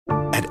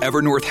At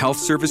Evernorth Health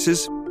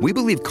Services, we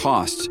believe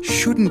costs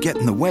shouldn't get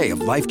in the way of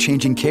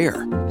life-changing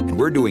care, and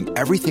we're doing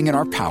everything in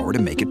our power to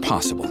make it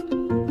possible.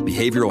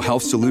 Behavioral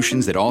health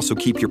solutions that also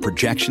keep your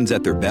projections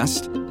at their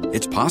best?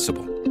 It's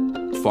possible.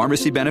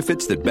 Pharmacy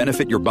benefits that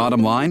benefit your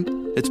bottom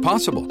line? It's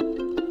possible.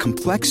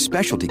 Complex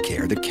specialty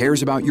care that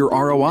cares about your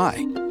ROI?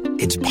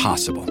 It's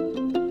possible.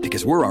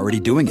 Because we're already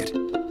doing it.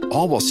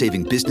 All while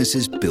saving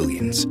businesses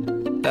billions.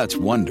 That's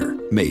Wonder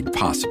made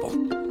possible.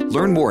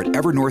 Learn more at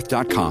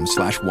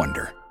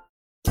evernorth.com/wonder.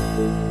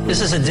 This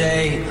is a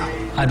day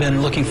I've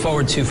been looking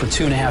forward to for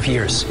 2.5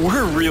 years.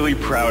 We're really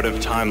proud of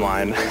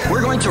Timeline.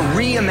 We're going to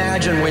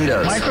reimagine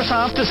Windows.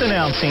 Microsoft is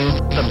announcing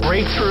the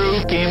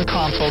breakthrough game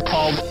console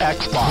called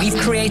Xbox. We've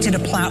created a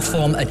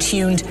platform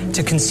attuned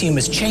to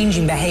consumers'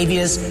 changing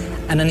behaviors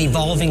and an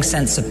evolving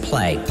sense of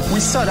play. We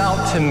set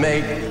out to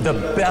make the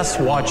best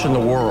watch in the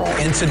world.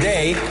 And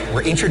today,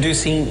 we're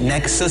introducing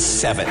Nexus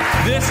 7.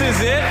 This is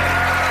it,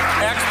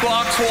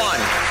 Xbox One.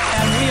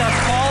 And we are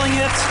calling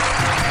it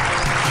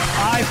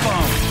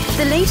iPhone.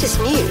 The latest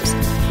news,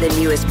 the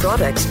newest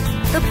products,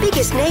 the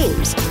biggest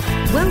names.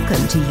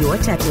 Welcome to Your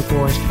Tech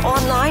Report.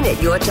 Online at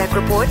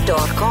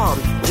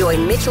YourTechReport.com.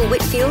 Join Mitchell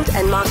Whitfield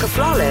and Mark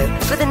Aflalo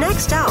for the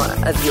next hour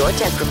of Your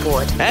Tech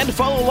Report. And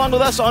follow along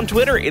with us on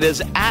Twitter. It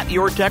is at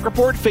Your Tech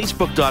Report,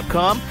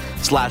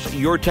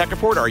 Facebook.com/Your Tech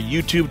Report, our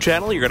YouTube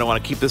channel. You're going to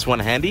want to keep this one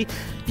handy.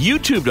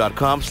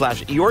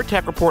 YouTube.com/Your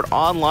Tech Report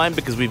online,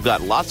 because we've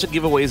got lots of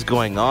giveaways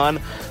going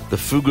on. The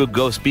Fugu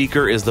Go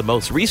speaker is the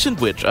most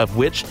recent of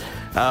which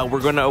we're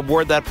going to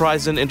award that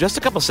prize in just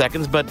a couple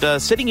seconds.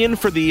 But sitting in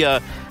for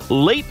the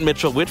late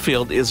Mitchell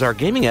Whitfield is our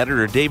gaming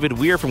editor, David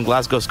Weir from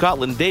Glasgow,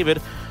 Scotland.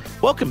 David,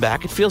 welcome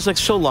back. It feels like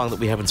so long that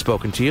we haven't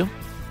spoken to you.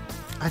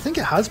 I think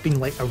it has been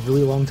like a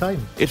really long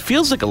time. It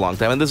feels like a long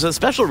time, and there's a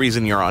special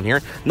reason you're on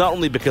here. Not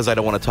only because I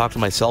don't want to talk to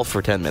myself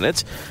for 10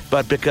 minutes,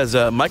 but because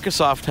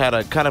Microsoft had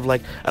a kind of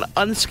like an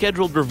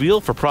unscheduled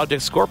reveal for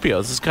Project Scorpio.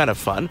 This is kind of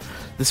fun.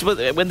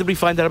 When did we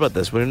find out about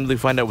this? When did we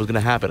find out it was going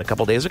to happen? A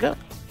couple days ago?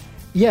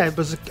 Yeah, I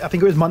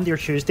think it was Monday or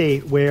Tuesday,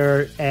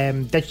 where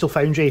Digital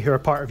Foundry, who are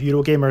part of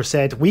Eurogamer,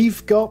 said,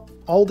 we've got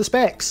all the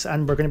specs,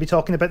 and we're going to be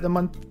talking about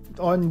them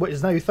on what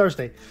is now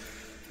Thursday.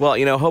 Well,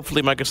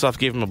 hopefully Microsoft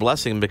gave them a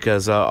blessing,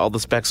 because all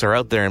the specs are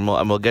out there, and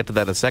we'll get to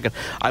that in a second.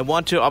 I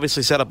want to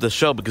obviously set up this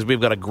show because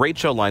we've got a great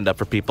show lined up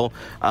for people.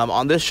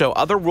 On this show,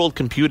 Otherworld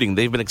Computing,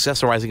 they've been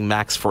accessorizing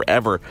Macs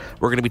forever.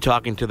 We're going to be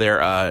talking to their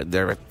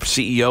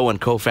CEO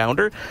and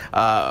co-founder.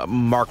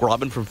 Mark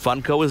Robin from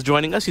Funko is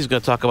joining us. He's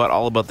going to talk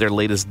all about their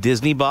latest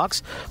Disney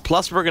box.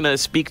 Plus, we're going to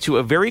speak to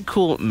a very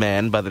cool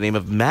man by the name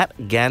of Matt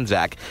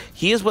Ganzak.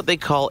 He is what they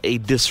call a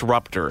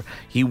disruptor.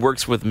 He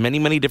works with many,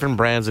 many different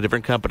brands and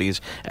different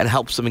companies and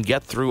helps them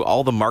get through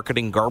all the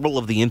marketing garble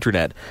of the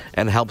internet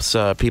and helps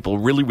people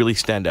really, really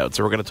stand out.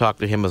 So we're going to talk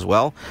to him as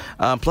well.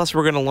 Plus,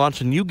 we're going to launch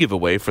a new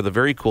giveaway for the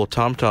very cool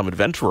TomTom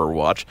Adventurer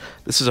watch.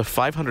 This is a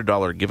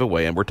 $500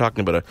 giveaway, and we're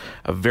talking about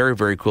a very,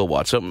 very cool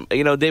watch. So,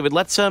 David,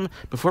 let's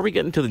before we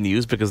get into the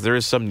news, because there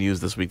is some news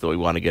this week that we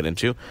want to get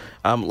into,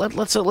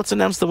 let's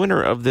announce the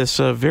winner of this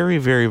very,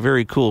 very,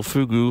 very cool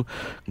Fugu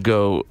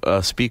Go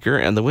speaker.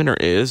 And the winner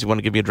is, you want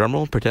to give me a drum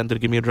roll? Pretend to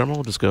give me a drum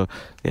roll? Just go,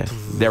 yeah,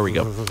 there we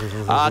go.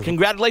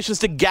 Congratulations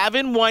to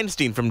Gavin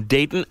Weinstein from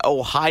Dayton,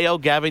 Ohio.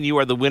 Gavin, you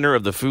are the winner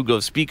of the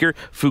Fugu speaker.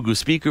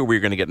 We're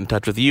going to get in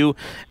touch with you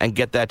and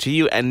get that to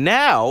you. And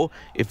now,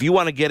 if you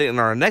want to get it in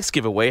our next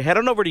giveaway, head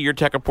on over to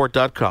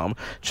YourTechReport.com,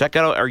 check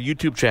out our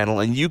YouTube channel,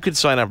 and you can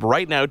sign up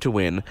right now to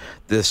win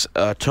this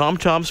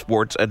TomTom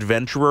Sports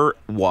Adventurer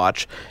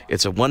watch.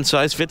 It's a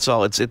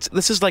one-size-fits-all. It's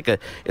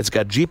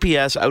got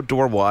GPS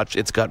outdoor watch.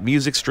 It's got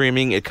music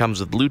streaming. It comes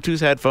with Bluetooth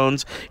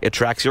headphones. It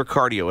tracks your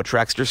cardio. It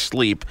tracks your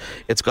sleep.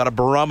 It's got a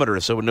barometer,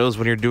 so it knows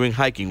when you're doing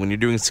hiking, when you're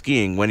doing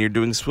skiing, when you're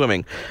doing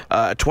swimming.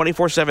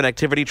 24/7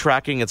 activity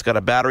tracking. It's got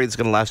a battery that's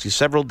going to last you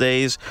several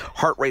days.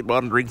 Heart rate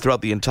monitoring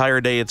throughout the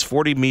entire day. It's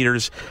 40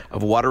 meters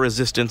of water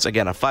resistance.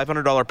 Again, a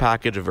 $500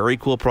 package, a very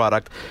cool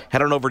product.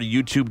 Head on over to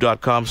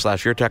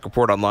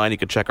youtube.com/YourTechReport online. You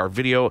can check our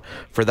video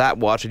for that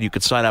watch, and you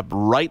can sign up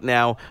right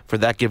now for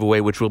that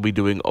giveaway, which we'll be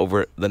doing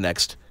over the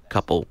next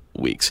couple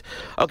weeks.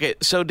 Okay,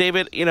 so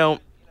David,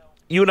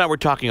 you and I were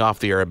talking off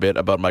the air a bit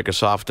about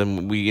Microsoft,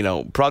 and we,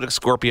 Project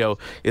Scorpio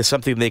is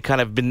something they kind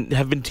of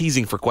have been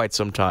teasing for quite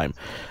some time.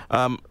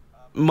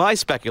 My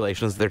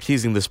speculation is they're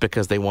teasing this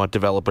because they want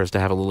developers to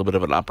have a little bit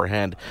of an upper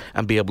hand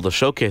and be able to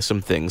showcase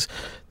some things.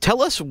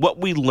 Tell us what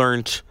we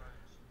learned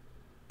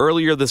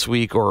earlier this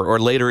week or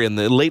late in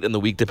the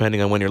week, depending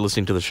on when you're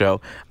listening to the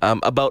show,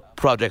 about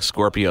Project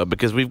Scorpio,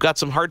 because we've got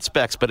some hard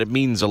specs, but it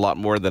means a lot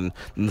more than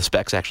the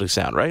specs actually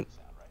sound, right?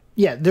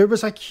 Yeah, there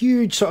was a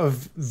huge sort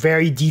of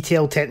very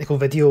detailed technical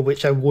video,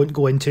 which I won't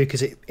go into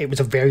because it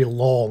was a very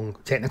long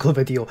technical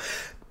video.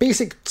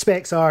 Basic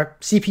specs are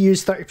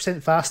CPU's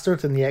 30% faster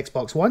than the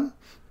Xbox One.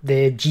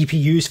 The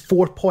GPU's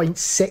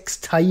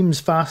 4.6 times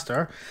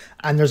faster.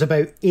 And there's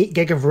about 8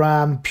 gig of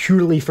RAM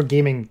purely for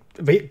gaming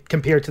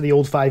compared to the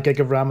old 5 gig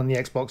of RAM on the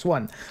Xbox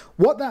One.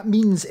 What that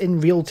means in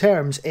real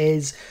terms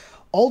is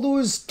all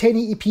those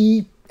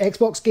 1080p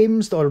Xbox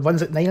games or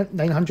runs at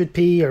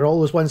 900p or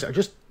all those ones that are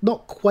just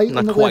not quite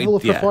on the level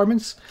of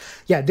performance,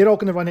 they're all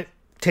going to run at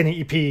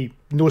 1080p,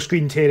 no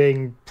screen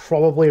tearing,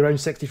 probably around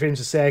 60 frames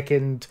a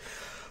second,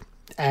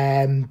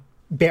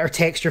 better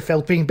texture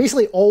filtering.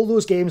 Basically, all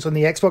those games on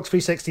the Xbox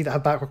 360 that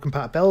have backward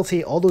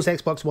compatibility, all those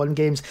Xbox One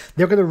games,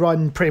 they're going to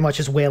run pretty much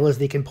as well as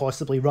they can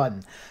possibly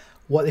run.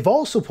 What they've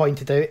also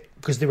pointed out,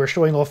 because they were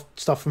showing off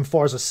stuff from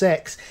Forza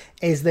 6,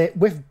 is that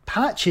with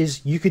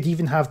patches, you could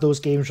even have those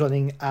games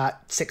running at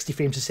 60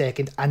 frames a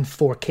second and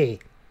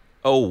 4K.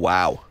 Oh,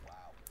 wow.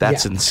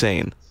 That's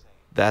insane.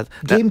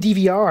 Game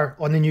DVR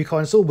on the new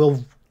console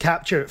will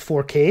capture at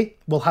 4K.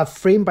 We'll have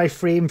frame by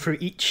frame for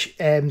each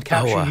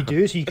capture you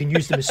do, so you can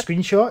use them as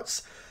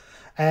screenshots.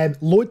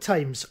 Load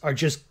times are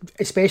just,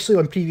 especially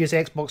on previous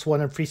Xbox One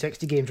and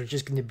 360 games, are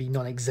just going to be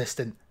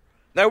non-existent.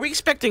 Now, we're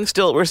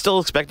still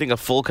expecting a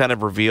full kind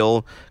of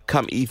reveal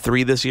come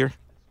E3 this year?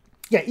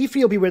 Yeah,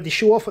 E3 will be where they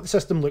show off what the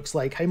system looks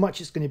like, how much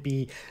it's going to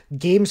be,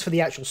 games for the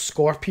actual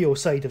Scorpio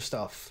side of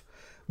stuff,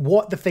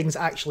 what the thing's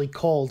actually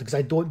called, because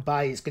I don't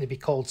buy it's going to be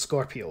called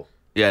Scorpio.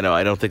 Yeah, no,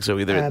 I don't think so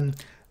either.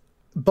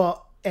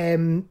 But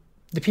the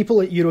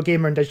people at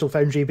Eurogamer and Digital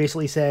Foundry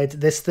basically said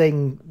this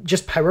thing,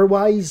 just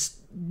power-wise,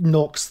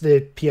 knocks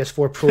the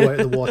PS4 Pro out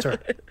of the water.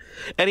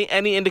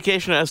 Any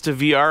indication as to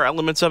VR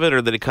elements of it,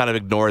 or did it kind of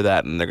ignore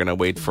that and they're going to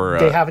wait for...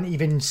 They haven't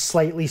even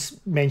slightly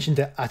mentioned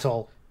it at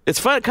all.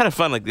 It's kind of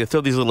fun. Like, they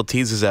throw these little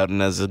teases out,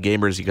 and as the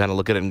gamers, you kind of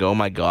look at it and go, oh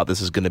my god,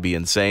 this is going to be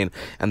insane.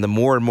 And the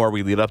more and more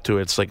we lead up to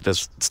it, it's like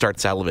just start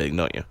salivating,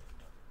 don't you?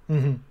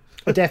 Mm-hmm.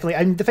 Oh, definitely.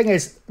 And the thing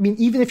is, I mean,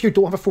 even if you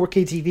don't have a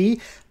 4K TV,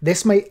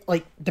 this might,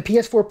 like, the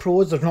PS4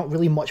 Pros, there's not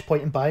really much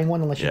point in buying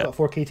one unless you've got a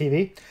 4K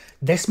TV.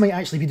 This might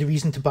actually be the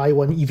reason to buy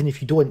one even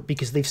if you don't,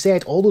 because they've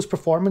said all those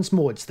performance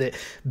modes that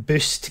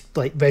boost,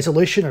 like,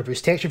 resolution or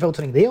boost texture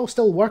filtering, they all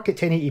still work at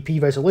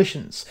 1080p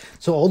resolutions.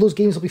 So all those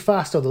games will be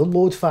faster, they'll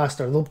load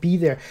faster, they'll be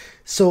there.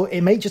 So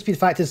it might just be the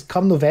fact is,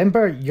 come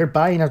November, you're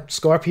buying a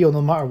Scorpio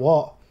no matter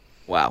what.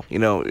 Wow. You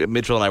know,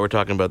 Mitchell and I were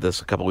talking about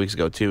this a couple of weeks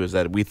ago, too, is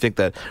that we think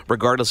that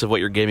regardless of what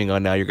you're gaming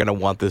on now, you're going to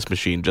want this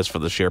machine just for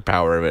the sheer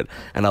power of it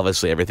and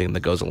obviously everything that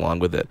goes along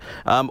with it.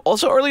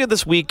 Also, earlier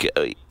this week,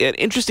 an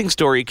interesting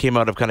story came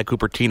out of kind of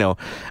Cupertino.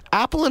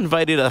 Apple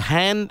invited a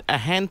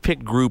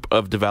hand-picked group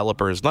of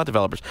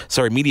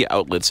media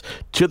outlets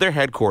to their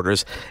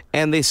headquarters,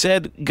 and they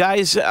said,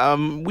 guys,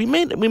 we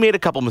made a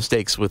couple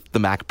mistakes with the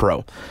Mac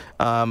Pro,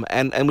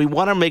 and we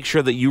want to make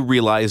sure that you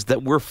realize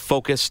that we're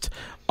focused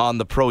on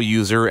the pro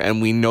user,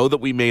 and we know that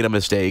we made a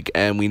mistake,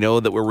 and we know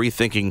that we're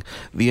rethinking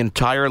the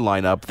entire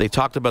lineup. They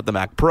talked about the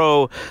Mac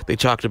Pro, they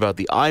talked about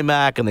the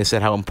iMac, and they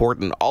said how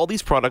important all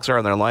these products are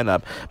in their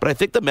lineup. But I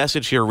think the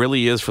message here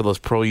really is for those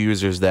pro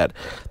users that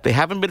they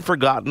haven't been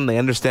forgotten. They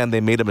understand they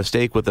made a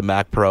mistake with the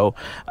Mac Pro,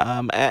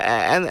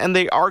 and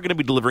they are going to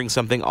be delivering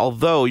something.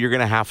 Although you're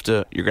going to have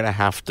to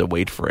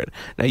wait for it.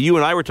 Now, you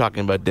and I were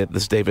talking about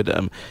this, David.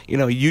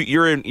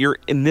 Your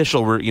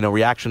initial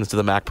reactions to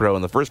the Mac Pro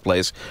in the first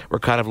place were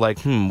kind of like,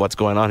 what's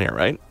going on here,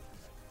 right?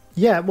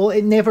 Yeah, well,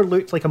 it never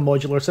looked like a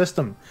modular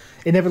system.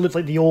 It never looked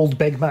like the old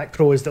Big Mac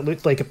Pros that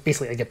looked like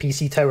basically like a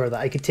PC tower that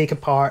I could take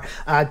apart,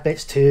 add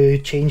bits to,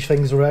 change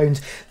things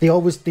around. They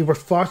were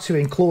far too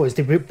enclosed.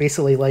 They were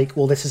basically like,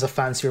 well, this is a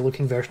fancier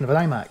looking version of an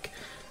iMac,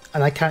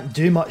 and I can't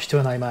do much to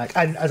an iMac.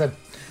 And as a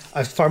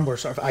far more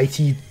sort of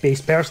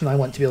IT-based person, I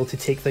want to be able to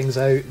take things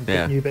out and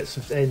put new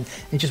bits in.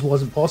 It just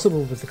wasn't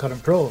possible with the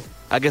current Pro.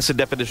 I guess the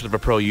definition of a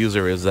pro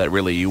user is that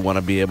really you want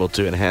to be able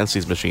to enhance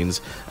these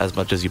machines as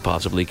much as you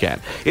possibly can.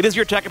 It is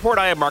your Tech Report.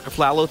 I am Mark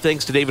Aflalo.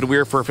 Thanks to David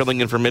Weir for filling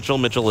in for Mitchell.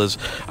 Mitchell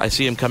I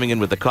see him coming in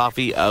with the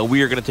coffee.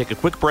 We are going to take a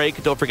quick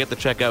break. Don't forget to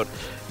check out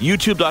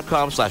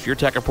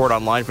youtube.com/YourTechReport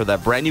online for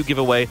that brand new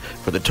giveaway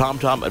for the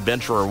TomTom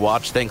Adventurer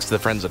Watch. Thanks to the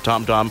friends at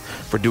TomTom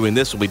for doing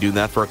this. We'll be doing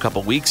that for a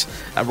couple weeks.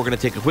 And we're going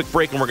to take a quick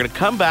break, and we're going to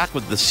come back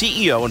with the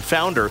CEO and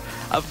founder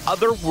of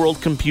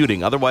Otherworld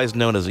Computing, otherwise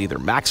known as either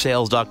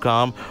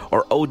MacSales.com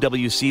or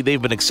OWC.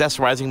 They've been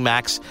accessorizing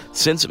Macs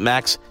since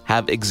Macs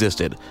have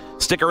existed.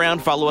 Stick around,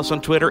 follow us on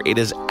Twitter. It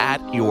is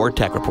at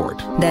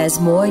YourTechReport.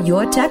 There's more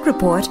Your Tech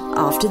Report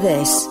after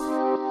this.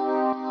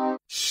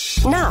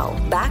 Now,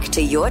 back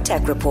to Your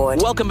Tech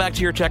Report. Welcome back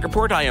to Your Tech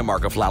Report. I am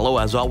Mark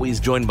Aflalo, as always,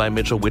 joined by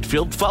Mitchell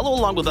Whitfield. Follow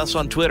along with us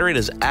on Twitter. It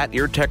is at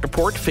Your Tech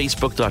Report,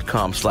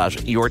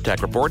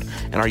 Facebook.com/YourTechReport,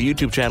 and our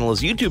YouTube channel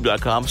is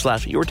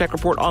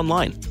YouTube.com/YourTechReport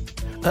online.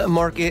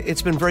 Mark,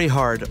 it's been very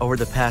hard over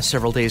the past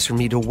several days for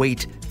me to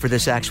wait for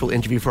this actual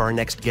interview for our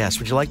next guest.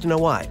 Would you like to know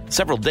why?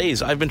 Several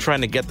days? I've been trying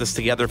to get this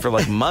together for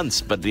like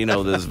months, but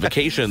there's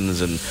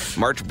vacations and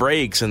March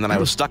breaks, and then I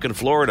was stuck in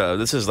Florida.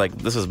 This is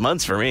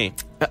months for me.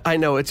 I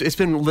know it's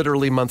been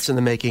literally months in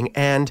the making,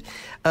 and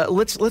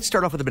let's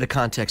start off with a bit of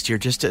context here,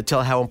 just to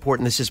tell how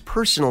important this is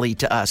personally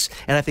to us,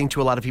 and I think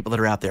to a lot of people that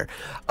are out there.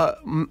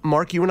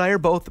 Mark, you and I are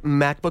both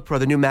MacBook Pro,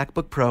 the new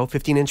MacBook Pro,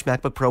 15-inch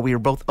MacBook Pro. We are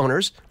both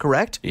owners,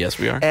 correct? Yes,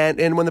 we are.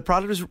 And when the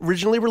product was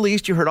originally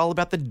released, you heard all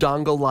about the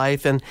dongle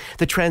life and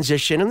the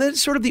transition, and then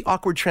sort of the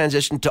awkward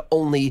transition to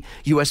only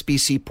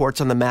USB-C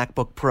ports on the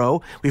MacBook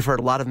Pro. We've heard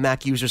a lot of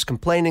Mac users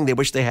complaining. They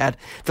wish they had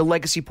the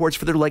legacy ports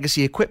for their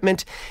legacy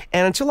equipment.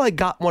 And until I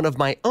got one of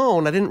my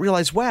own, I didn't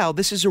realize, wow,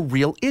 this is a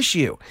real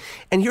issue.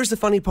 And here's the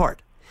funny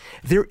part.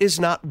 There is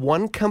not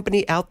one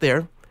company out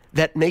there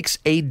that makes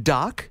a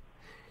dock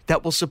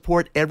that will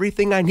support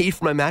everything I need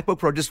for my MacBook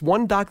Pro. Just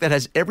one dock that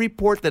has every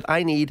port that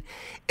I need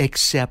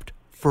except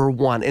for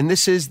one. And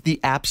this is the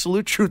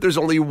absolute truth. There's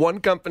only one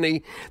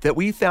company that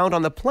we found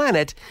on the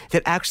planet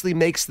that actually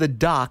makes the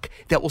dock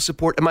that will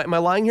support. Am I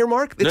lying here,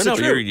 Mark? It's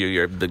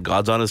you're the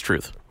God's honest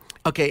truth.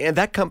 Okay, and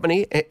that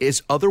company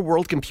is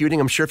Otherworld Computing.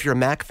 I'm sure if you're a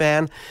Mac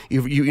fan,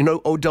 you know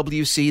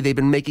OWC. They've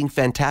been making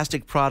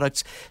fantastic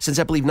products since,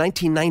 I believe,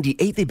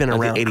 1998 they've been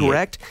around,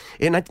 correct?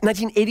 In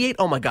 1988?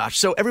 Oh, my gosh.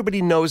 So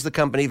everybody knows the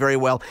company very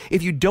well.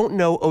 If you don't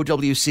know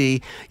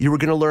OWC, you were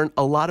going to learn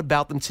a lot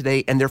about them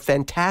today and their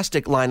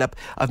fantastic lineup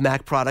of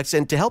Mac products.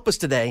 And to help us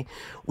today,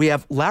 we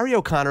have Larry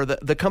O'Connor,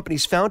 the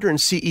company's founder and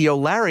CEO.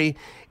 Larry,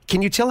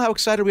 can you tell how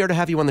excited we are to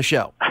have you on the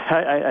show?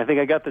 I think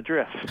I got the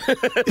drift.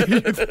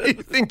 You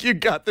think you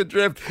got the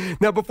drift.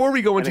 Now, before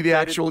we go into the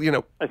actual,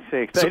 I'd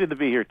say excited to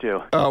be here,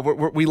 too.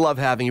 We love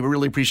having you. We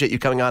really appreciate you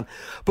coming on.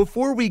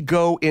 Before we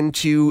go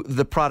into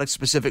the product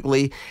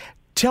specifically,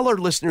 tell our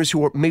listeners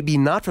who are maybe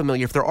not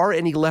familiar, if there are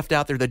any left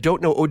out there that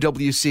don't know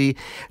OWC,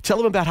 tell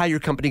them about how your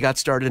company got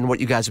started and what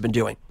you guys have been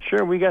doing.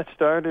 Sure. We got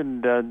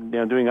started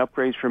doing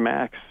upgrades for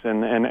Macs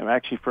and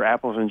actually for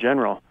Apples in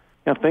general.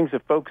 Things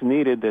that folks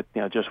needed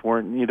that just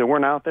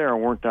weren't out there or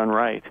weren't done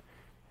right.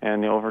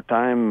 And over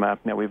time,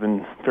 we've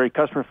been very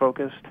customer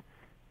focused.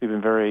 We've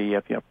been very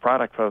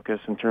product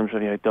focused in terms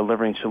of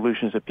delivering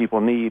solutions that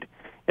people need,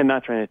 and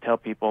not trying to tell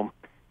people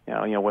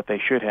what they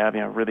should have.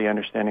 Really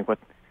understanding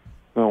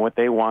what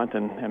they want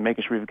and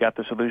making sure we've got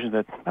the solutions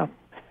that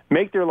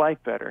make their life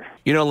better.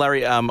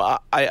 Larry,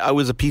 I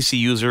was a PC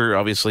user,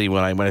 obviously,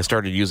 when I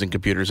started using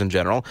computers in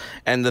general.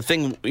 And the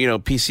thing,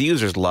 PC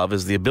users love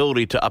is the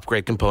ability to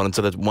upgrade components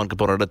at one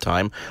component at a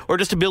time, or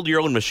just to build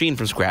your own machine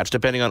from scratch,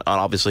 depending on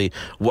obviously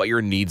what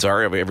your needs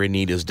are. Every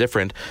need is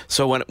different.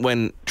 So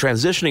when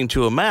transitioning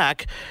to a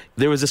Mac,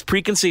 there was this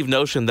preconceived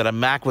notion that a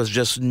Mac was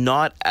just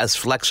not as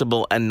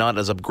flexible and not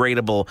as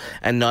upgradable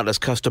and not as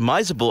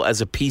customizable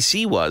as a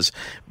PC was.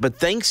 But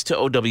thanks to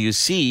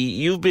OWC,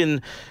 you've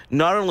been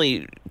not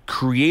only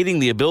creating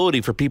the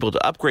ability for people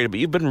to upgrade, but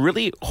you've been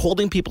really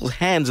holding people's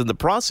hands in the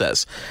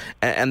process,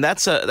 and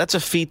that's a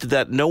feat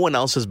that no one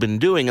else has been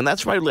doing. And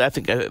that's right. I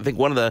think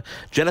one of the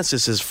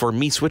genesis for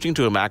me switching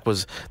to a Mac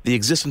was the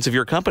existence of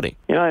your company.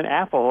 And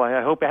Apple,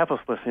 I hope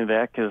Apple's listening to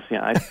that,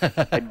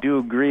 because I do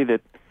agree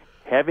that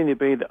having the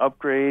ability to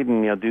upgrade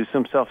and do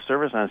some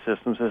self-service on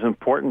systems is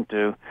important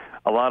to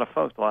a lot of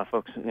folks. A lot of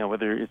folks,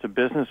 whether it's a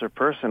business or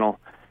personal,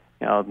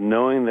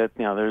 knowing that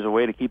there's a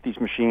way to keep these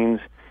machines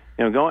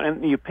going,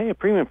 and you pay a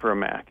premium for a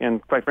Mac.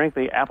 And quite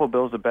frankly, Apple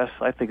builds the best.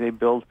 I think they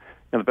build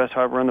the best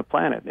hardware on the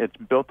planet. It's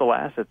built to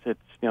last.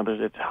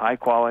 It's high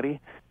quality.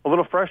 A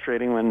little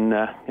frustrating when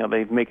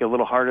they make it a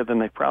little harder than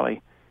they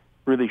probably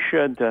really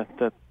should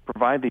to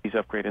provide these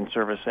upgrade and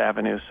service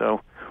avenues.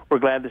 So we're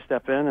glad to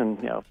step in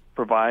and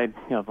provide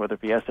whether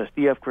it be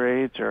SSD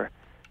upgrades or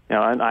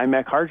an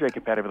iMac hard drive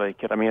compatibility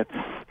kit. I mean,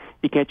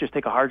 you can't just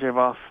take a hard drive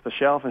off the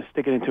shelf and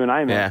stick it into an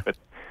iMac, but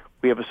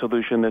we have a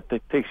solution that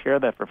takes care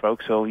of that for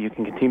folks, so you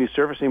can continue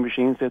servicing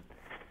machines that,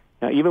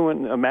 even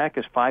when a Mac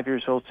is 5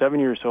 years old, 7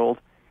 years old,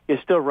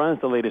 it still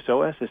runs the latest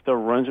OS. It still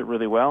runs it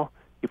really well.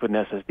 You put an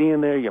SSD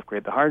in there, you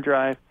upgrade the hard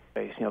drive,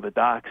 the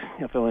docks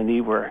fill a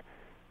need where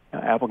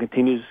Apple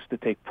continues to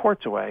take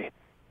ports away,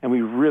 and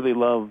we really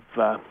love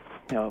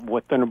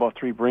what Thunderbolt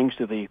 3 brings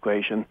to the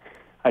equation.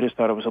 I just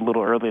thought it was a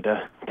little early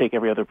to take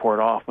every other port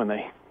off when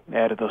they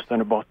added those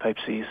Thunderbolt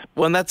Type-Cs.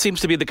 Well, and that seems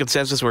to be the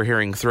consensus we're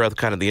hearing throughout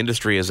kind of the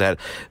industry, is that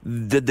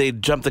did they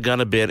jump the gun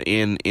a bit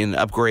in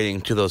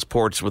upgrading to those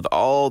ports with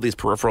all these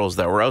peripherals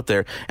that were out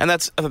there? And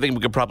that's I think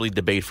we could probably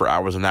debate for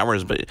hours and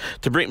hours, but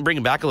to bring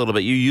it back a little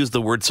bit, you use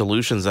the word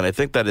solutions, and I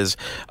think that is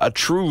a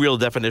true, real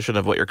definition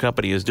of what your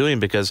company is doing,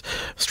 because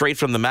straight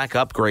from the Mac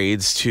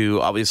upgrades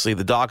to obviously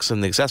the docks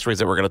and the accessories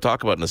that we're going to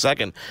talk about in a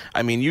second,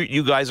 I mean,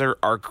 you guys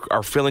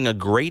are filling a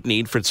great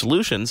need for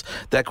solutions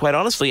that, quite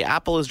honestly,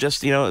 Apple is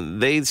just,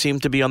 they seem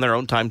to be on their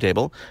own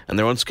timetable and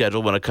their own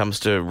schedule when it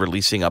comes to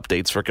releasing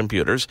updates for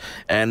computers,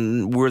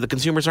 and where the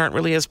consumers aren't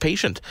really as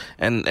patient.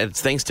 And it's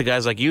thanks to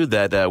guys like you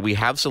that we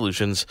have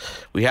solutions.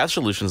 We have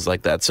solutions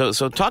like that. So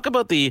talk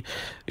about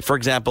for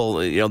example,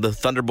 the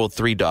Thunderbolt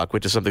 3 dock,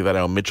 which is something that I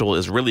know Mitchell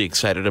is really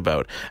excited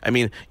about. I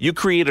mean, you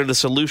created a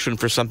solution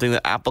for something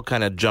that Apple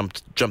kind of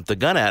jumped the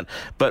gun at,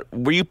 but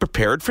were you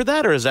prepared for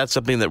that, or is that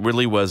something that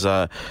really was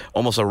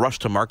almost a rush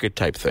to market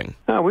type thing?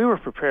 No, we were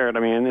prepared. I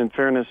mean, in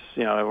fairness,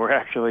 we're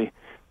actually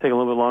taking a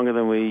little bit longer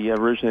than we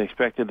originally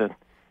expected. That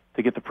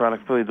to get the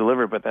product fully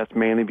delivered, but that's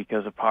mainly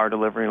because of power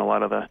delivery and a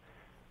lot of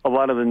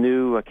the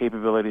new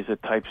capabilities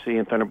that Type-C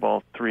and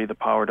Thunderbolt 3, the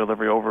power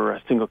delivery over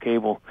a single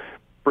cable,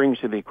 brings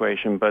to the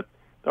equation. But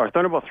our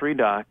Thunderbolt 3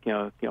 dock,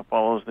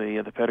 follows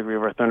the pedigree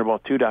of our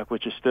Thunderbolt 2 dock,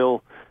 which is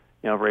still,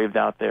 raved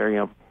out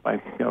there,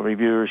 by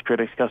reviewers,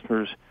 critics,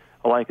 customers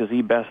alike as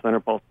the best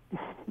Thunderbolt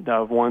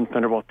 1,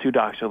 Thunderbolt 2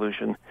 dock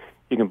solution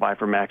you can buy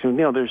for Macs. And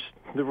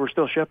we're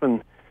still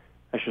shipping.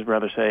 I should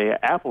rather say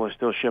Apple is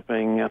still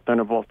shipping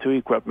Thunderbolt 2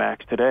 equipped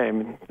Macs today. I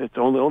mean, it's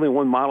only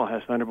one model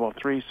has Thunderbolt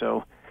 3,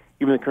 so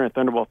even the current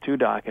Thunderbolt 2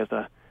 dock has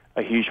a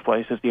huge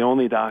place. It's the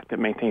only dock that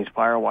maintains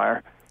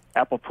FireWire.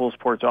 Apple pulls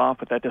ports off,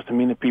 but that doesn't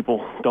mean that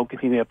people don't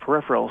continue to have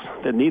peripherals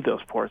that need those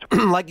ports.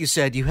 Like you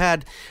said, you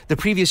had the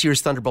previous year's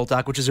Thunderbolt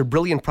dock, which is a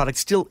brilliant product,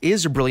 still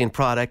is a brilliant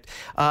product.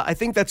 I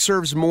think that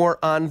serves more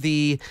on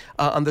the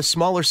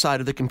smaller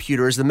side of the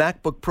computers. The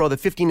MacBook Pro, the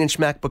 15-inch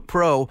MacBook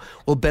Pro,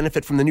 will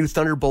benefit from the new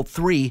Thunderbolt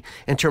 3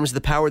 in terms of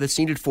the power that's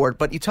needed for it.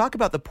 But you talk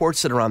about the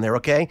ports that are on there,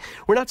 okay?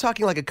 We're not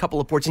talking like a couple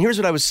of ports. And here's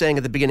what I was saying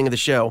at the beginning of the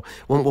show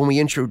when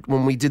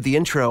we did the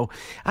intro.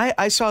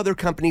 I saw other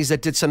companies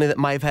that did something that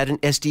might have had an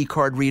SD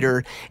card reader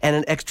and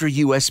an extra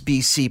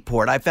USB-C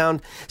port. I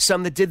found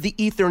some that did the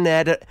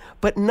Ethernet,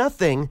 but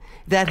nothing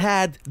that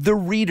had the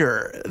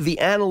reader, the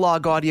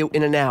analog audio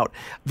in and out,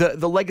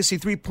 the legacy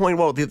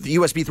 3.1, the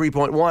USB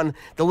 3.1,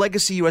 the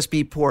legacy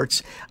USB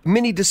ports,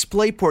 mini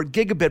display port,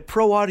 gigabit,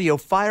 pro audio,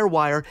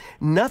 FireWire.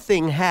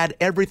 Nothing had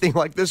everything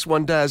like this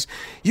one does.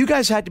 You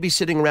guys had to be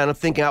sitting around and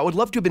thinking, I would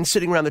love to have been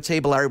sitting around the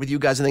table, Larry, with you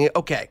guys and thinking,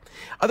 okay,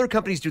 other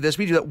companies do this,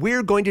 we do that.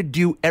 We're going to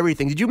do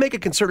everything. Did you make a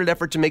concerted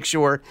effort to make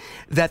sure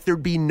that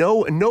there'd be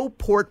no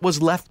port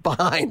was left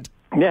behind?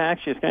 Yeah,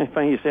 actually, it's kind of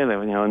funny you say that.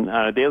 On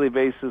a daily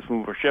basis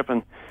when we're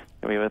shipping,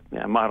 we have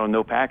a motto,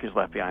 no package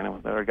left behind.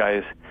 Our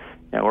guys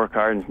work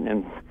hard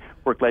and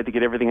work late to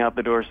get everything out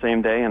the door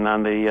same day. And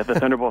on the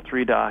Thunderbolt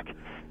 3 dock,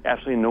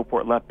 absolutely no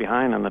port left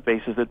behind, on the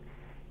basis that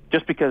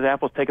just because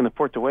Apple's taken the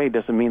ports away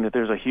doesn't mean that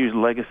there's a huge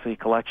legacy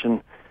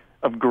collection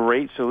of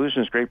great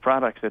solutions, great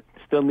products that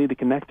still need to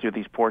connect through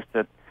these ports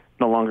that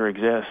no longer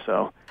exist.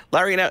 So,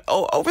 Larry, now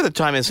over the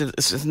time since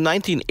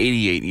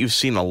 1988, you've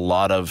seen a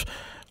lot of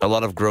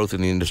growth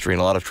in the industry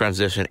and a lot of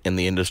transition in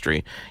the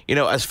industry.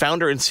 As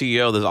founder and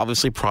CEO, there's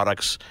obviously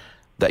products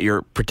that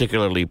you're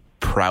particularly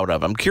proud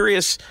of. I'm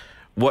curious,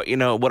 what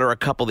are a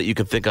couple that you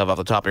can think of off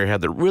the top of your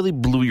head that really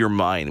blew your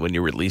mind when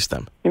you released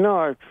them?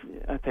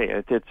 I tell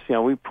you, it's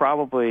we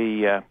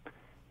probably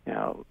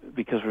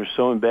because we're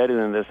so embedded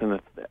in this, and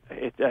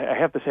I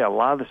have to say, a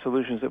lot of the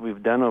solutions that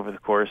we've done over the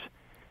course.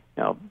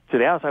 To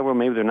the outside world,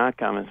 maybe they're not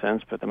common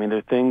sense, but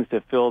they're things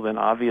that filled an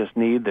obvious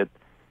need that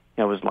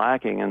was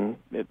lacking, and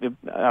it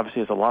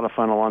obviously is a lot of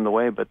fun along the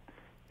way. But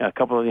a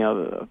couple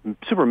of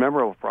super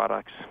memorable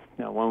products.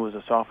 One was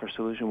a software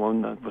solution,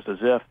 one was a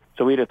ZIF.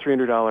 So we had a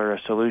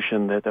 $300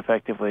 solution that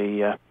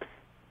effectively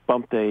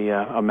bumped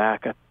a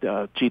Mac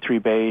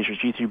G3 beige or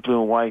G3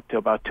 blue and white to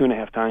about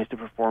 2.5 times the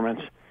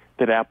performance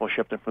that Apple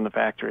shipped it from the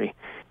factory.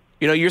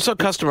 You're so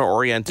customer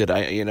oriented.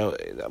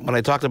 When I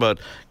talked about,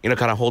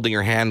 kind of holding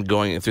your hand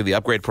going through the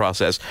upgrade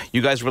process,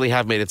 you guys really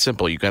have made it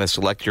simple. You kind of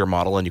select your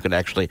model and you can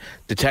actually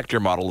detect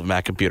your model of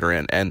Mac computer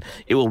and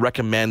it will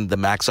recommend the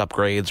Mac's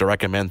upgrades or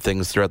recommend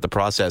things throughout the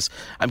process.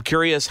 I'm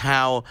curious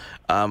how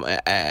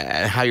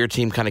your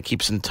team kind of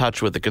keeps in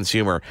touch with the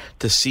consumer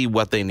to see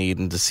what they need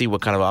and to see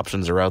what kind of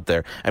options are out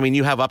there. I mean,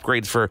 you have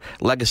upgrades for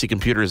legacy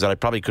computers that I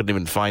probably couldn't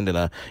even find in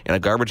a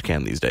garbage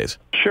can these days.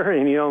 Sure,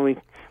 and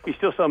we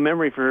still sell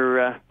memory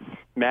for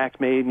Macs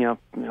made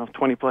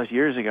 20 plus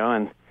years ago,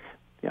 and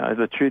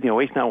the truth,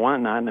 waste not,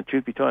 want not. And the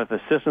truth be told, if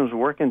the system's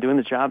working, doing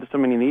the job that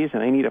somebody needs,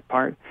 and they need a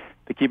part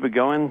to keep it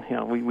going,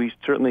 we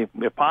certainly,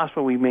 if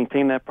possible, we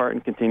maintain that part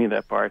and continue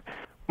that part.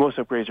 Most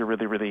upgrades are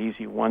really, really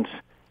easy. Once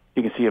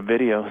you can see a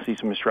video, see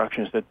some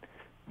instructions that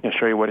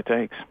show you what it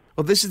takes.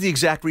 Well, this is the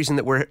exact reason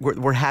that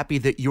we're happy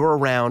that you're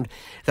around,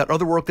 that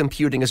Otherworld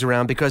Computing is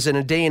around, because in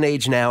a day and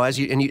age now, as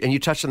you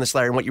touched on this,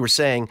 Larry, and what you were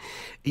saying,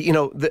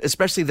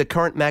 especially the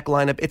current Mac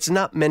lineup, it's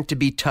not meant to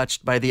be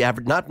touched by the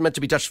average, not meant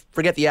to be touched,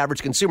 forget the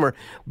average consumer,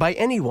 by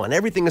anyone.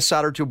 Everything is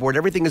soldered to a board.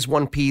 Everything is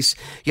one piece.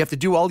 You have to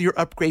do all your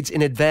upgrades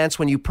in advance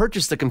when you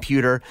purchase the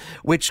computer,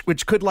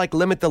 which could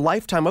limit the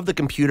lifetime of the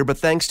computer, but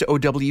thanks to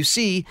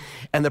OWC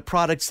and the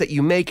products that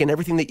you make and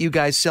everything that you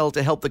guys sell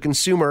to help the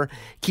consumer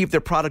keep their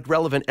product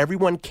relevant,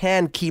 everyone can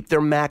keep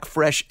their Mac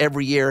fresh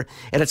every year.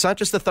 And it's not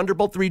just the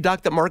Thunderbolt 3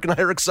 dock that Mark and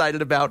I are excited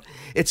about.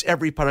 It's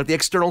every product, the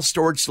external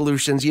storage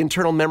solutions, the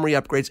internal memory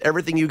upgrades,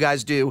 everything you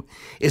guys do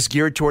is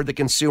geared toward the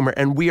consumer.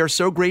 And we are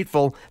so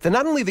grateful that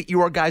not only that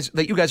you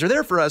guys are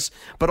there for us,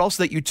 but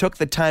also that you took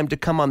the time to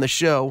come on the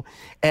show.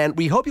 And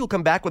we hope you'll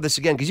come back with us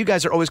again, because you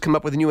guys are always come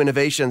up with new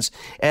innovations.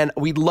 And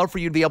we'd love for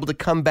you to be able to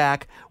come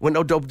back when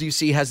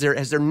OWC has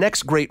their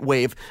next great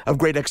wave of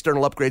great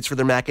external upgrades for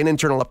their Mac and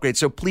internal upgrades.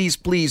 So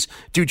please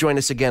do join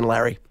us again,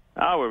 Larry.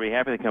 Oh, we'll be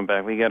happy to come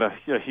back. We got a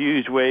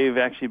huge wave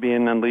actually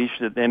being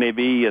unleashed at NAB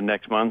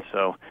next month,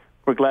 so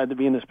we're glad to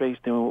be in the space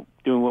doing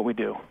what we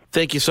do.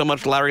 Thank you so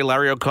much, Larry.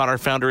 Larry O'Connor,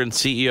 founder and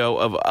CEO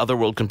of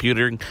Otherworld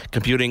Computing.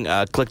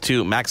 Click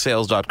to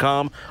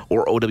macsales.com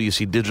or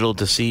OWC Digital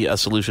to see a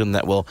solution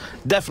that will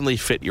definitely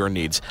fit your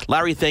needs.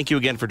 Larry, thank you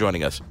again for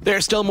joining us.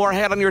 There's still more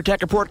ahead on Your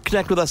Tech Report.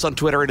 Connect with us on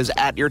Twitter. It is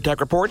at Your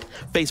Tech Report,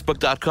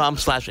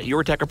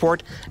 Facebook.com/Your Tech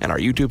Report, and our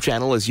YouTube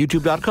channel is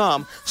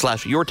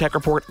YouTube.com/Your Tech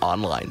Report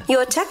online.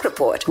 Your Tech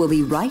Report will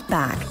be right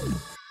back.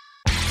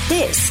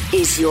 This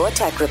is Your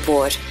Tech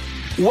Report.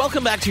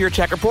 Welcome back to Your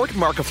Tech Report.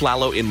 Mark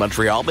Aflalo in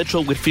Montreal,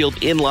 Mitchell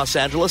Whitfield in Los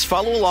Angeles.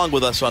 Follow along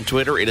with us on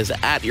Twitter. It is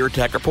at Your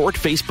Tech Report,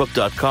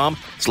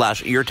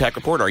 Facebook.com/Your Tech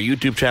Report. Our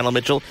YouTube channel,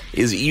 Mitchell,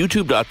 is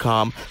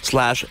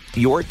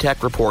YouTube.com/Your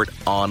Tech Report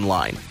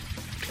online.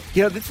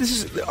 You know, this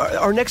is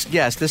our next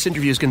guest. This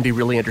interview is going to be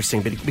really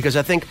interesting because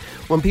I think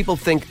when people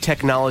think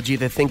technology,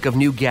 they think of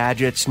new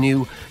gadgets,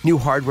 new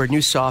hardware,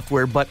 new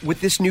software. But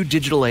with this new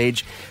digital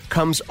age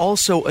comes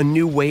also a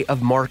new way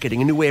of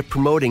marketing, a new way of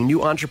promoting.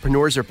 New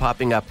entrepreneurs are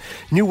popping up,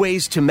 new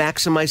ways to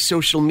maximize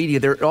social media.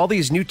 There are all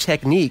these new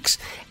techniques.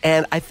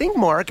 And I think,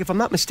 Mark, if I'm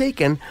not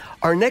mistaken,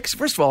 our next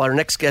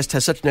guest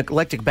has such an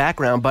eclectic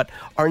background, but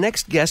our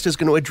next guest is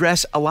going to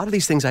address a lot of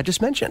these things I just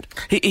mentioned.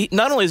 He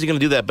not only is he going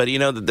to do that, but, you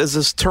know, there's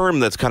this term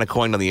that's kind of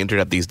coined on the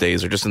internet these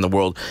days, or just in the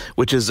world,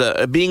 which is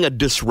being a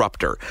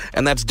disruptor.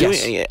 And that's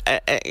doing,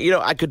 you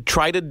know, I could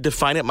try to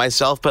define it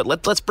myself, but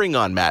let's bring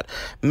on Matt.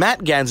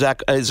 Matt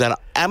Ganzak is an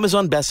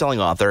Amazon bestselling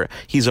author.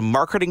 He's a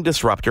marketing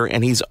disruptor,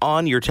 and he's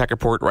on Your Tech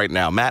Report right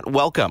now. Matt,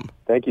 welcome.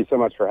 Thank you so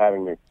much for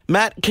having me.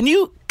 Matt, can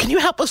you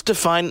help us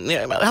define,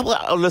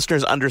 help our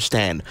listeners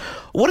understand,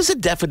 what is the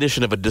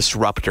definition of a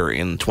disruptor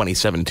in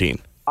 2017?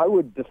 I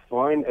would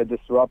define a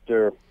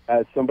disruptor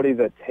as somebody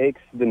that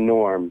takes the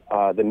norm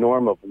of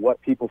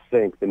what people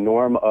think, the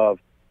norm of,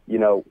 you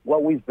know,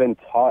 what we've been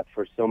taught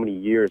for so many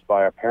years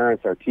by our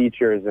parents, our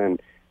teachers,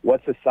 and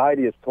what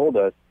society has told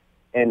us,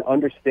 and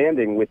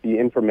understanding with the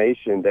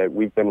information that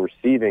we've been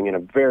receiving in a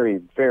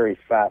very, very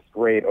fast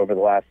rate over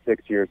the last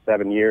 6 years,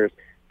 7 years,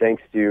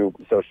 thanks to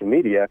social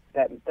media,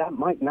 that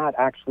might not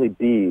actually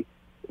be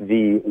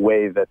the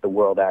way that the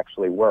world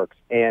actually works.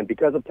 And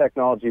because of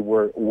technology,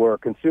 we're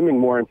consuming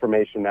more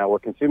information now. We're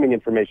consuming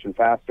information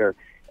faster,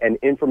 and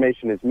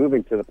information is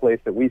moving to the place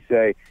that we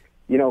say,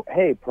 you know,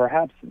 hey,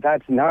 perhaps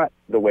that's not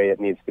the way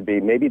it needs to be.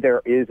 Maybe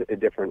there is a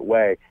different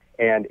way.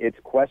 And it's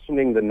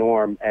questioning the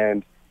norm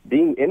and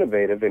being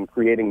innovative and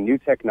creating new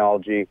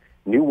technology,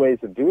 new ways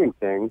of doing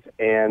things,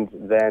 and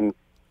then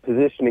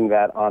positioning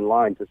that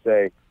online to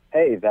say,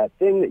 hey, that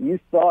thing that you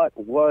thought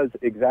was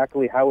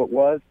exactly how it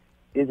was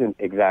isn't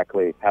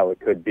exactly how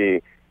it could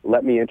be.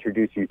 Let me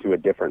introduce you to a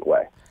different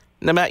way.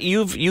 Now, Matt,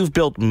 you've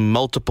built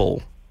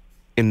multiple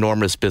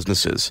enormous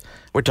businesses.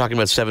 We're talking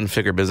about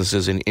 7-figure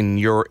businesses in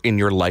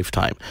your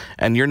lifetime,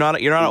 and you're not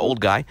an old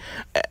guy.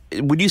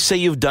 Would you say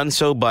you've done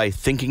so by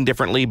thinking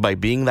differently, by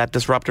being that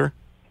disruptor?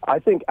 I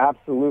think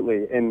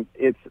absolutely, and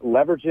it's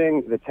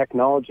leveraging the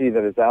technology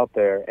that is out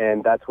there,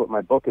 and that's what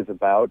my book is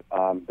about, the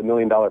 $1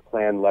 Million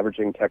Plan,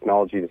 Leveraging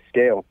Technology to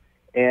Scale.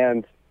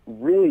 And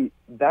really,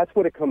 that's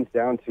what it comes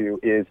down to,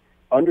 is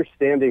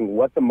understanding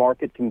what the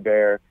market can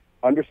bear,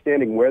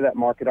 understanding where that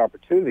market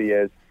opportunity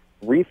is,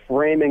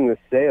 reframing the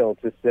sale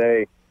to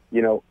say,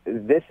 you know,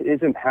 this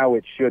isn't how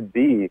it should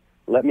be.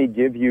 Let me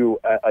give you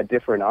a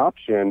different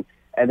option,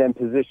 and then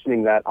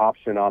positioning that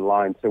option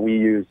online. So we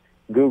use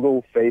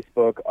Google,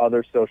 Facebook,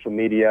 other social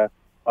media,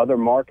 other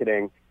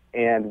marketing,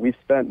 and we've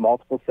spent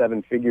multiple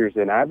 7 figures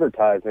in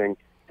advertising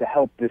to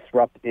help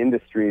disrupt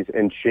industries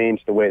and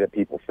change the way that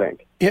people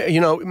think. Yeah, you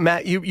know,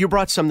 Matt, you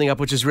brought something up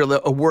which is really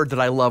a word that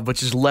I love,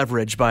 which is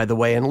leverage, by the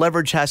way. And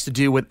leverage has to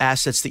do with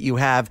assets that you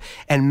have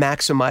and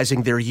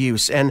maximizing their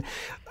use. And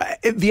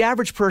the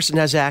average person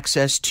has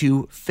access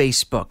to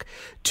Facebook,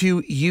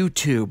 to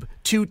YouTube,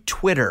 to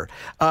Twitter.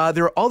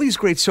 There are all these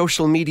great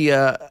social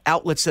media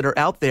outlets that are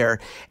out there,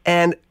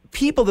 and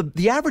people,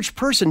 the average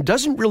person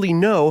doesn't really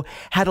know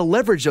how to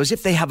leverage those.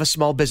 If they have a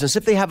small business,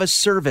 if they have a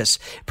service,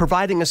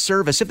 providing a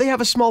service, if they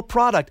have a small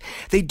product,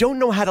 they don't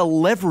know how to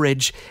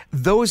leverage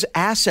those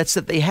assets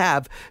that they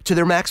have to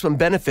their maximum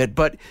benefit.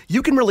 But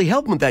you can really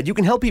help them with that. You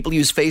can help people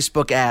use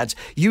Facebook ads,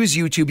 use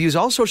YouTube, use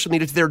all social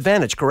media to their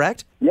advantage,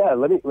 correct? Yeah,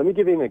 let me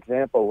give you an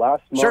example.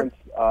 Last month,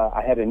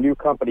 I had a new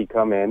company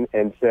come in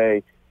and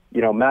say, you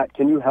know, Matt,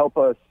 can you help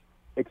us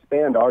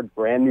expand our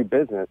brand new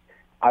business?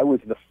 I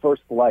was the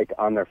first like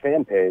on their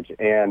fan page,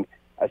 and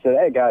I said,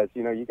 hey, guys,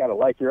 you know, you got to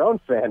like your own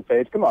fan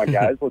page. Come on,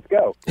 guys, let's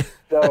go.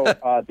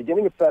 So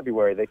beginning of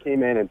February, they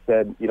came in and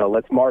said, you know,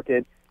 let's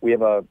market. We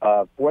have a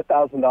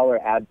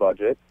 $4,000 ad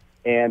budget,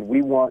 and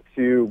we want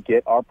to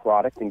get our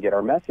product and get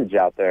our message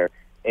out there.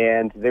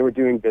 And they were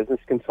doing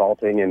business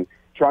consulting and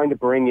trying to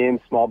bring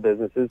in small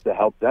businesses to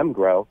help them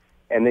grow.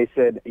 And they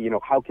said, you know,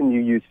 how can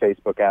you use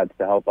Facebook ads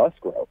to help us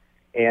grow?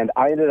 And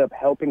I ended up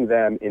helping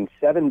them in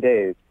 7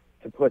 days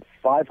to put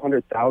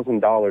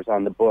 $500,000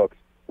 on the books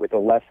with a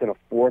less than a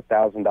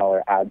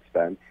 $4,000 ad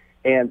spend.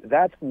 And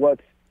that's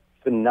what's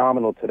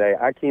phenomenal today.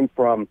 I came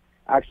from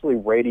actually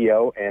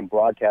radio and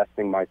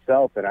broadcasting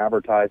myself and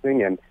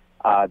advertising, and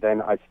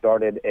then I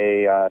started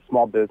a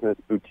small business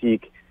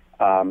boutique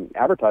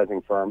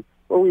advertising firm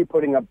where we're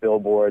putting up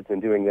billboards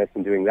and doing this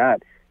and doing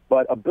that.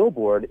 But a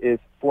billboard is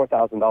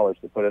 $4,000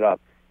 to put it up.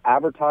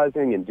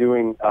 Advertising and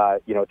doing,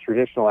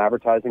 traditional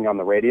advertising on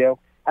the radio,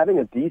 having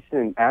a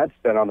decent ad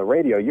spend on the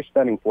radio, you're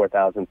spending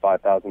 $4,000,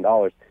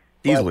 $5,000.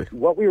 Easily. But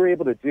what we were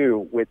able to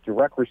do with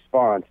direct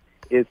response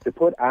is to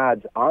put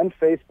ads on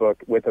Facebook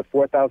with a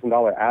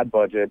 $4,000 ad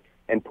budget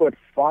and put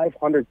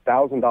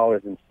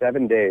 $500,000 in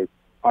 7 days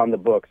on the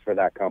books for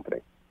that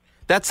company.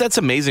 That's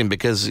amazing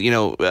because,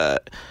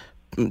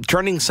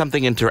 turning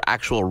something into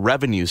actual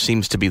revenue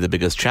seems to be the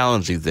biggest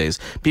challenge these days.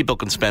 People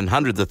can spend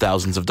hundreds of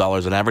thousands of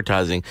dollars on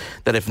advertising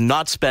that, if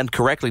not spent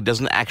correctly,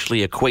 doesn't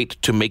actually equate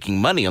to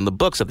making money on the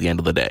books at the end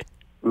of the day.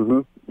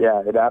 Mm-hmm.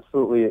 Yeah, it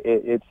absolutely.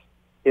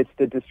 It's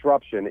the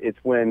disruption. It's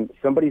when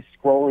somebody's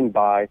scrolling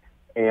by,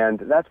 and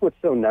that's what's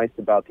so nice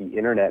about the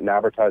internet and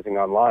advertising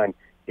online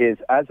is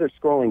as they're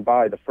scrolling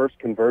by, the first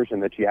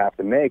conversion that you have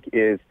to make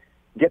is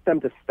get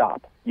them to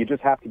stop. You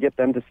just have to get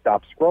them to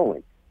stop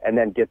scrolling, and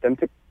then get them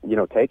to,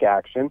 take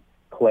action,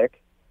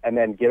 click, and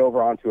then get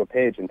over onto a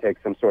page and take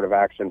some sort of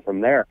action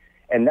from there.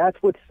 And that's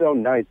what's so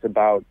nice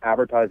about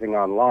advertising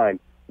online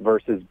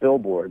versus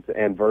billboards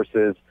and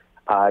versus,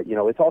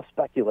 it's all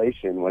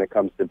speculation when it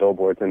comes to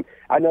billboards. And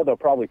I know they'll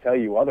probably tell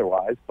you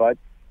otherwise, but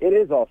it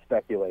is all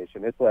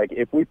speculation. It's like,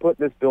 if we put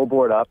this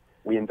billboard up,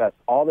 we invest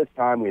all this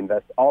time, we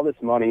invest all this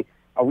money,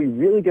 are we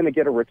really going to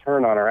get a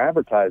return on our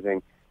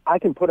advertising? I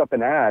can put up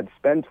an ad,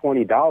 spend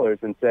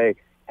 $20, and say,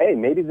 hey,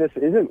 maybe this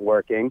isn't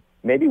working.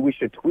 Maybe we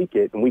should tweak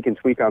it, and we can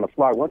tweak on the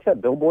fly. Once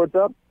that billboard's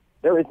up,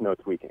 there is no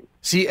tweaking.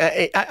 See,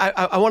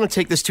 I want to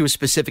take this to a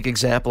specific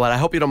example, and I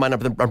hope you don't mind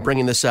I'm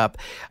bringing this up.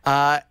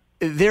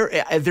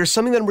 There's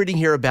something that I'm reading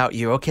here about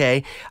you,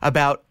 okay,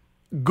 about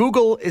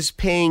Google is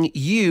paying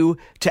you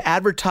to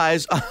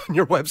advertise on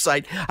your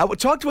website.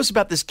 Talk to us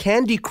about this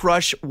Candy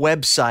Crush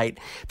website,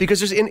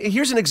 because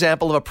here's an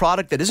example of a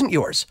product that isn't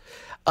yours,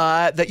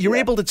 that you're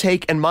able to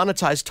take and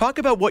monetize. Talk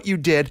about what you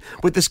did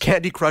with this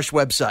Candy Crush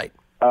website.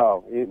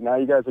 Oh, now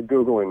you guys are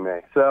Googling me.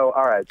 So,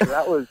 all right. So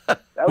that was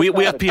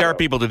we have PR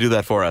people to do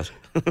that for us.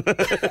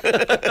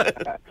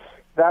 that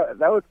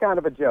was kind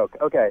of a joke.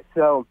 Okay,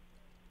 so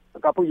a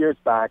couple years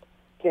back,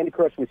 Candy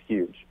Crush was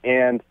huge,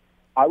 and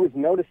I was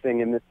noticing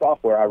in this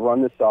software, I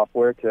run this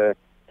software to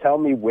tell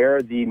me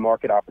where the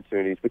market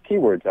opportunities with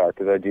keywords are,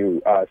 because I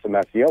do some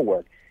SEO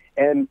work.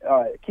 And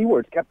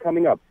keywords kept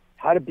coming up.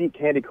 How to beat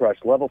Candy Crush,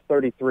 level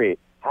 33.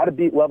 How to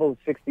beat level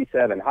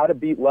 67. How to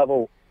beat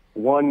level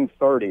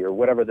 130, or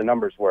whatever the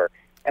numbers were.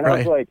 And I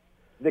was like,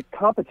 the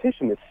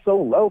competition is so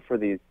low for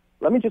these.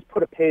 Let me just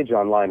put a page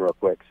online real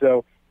quick.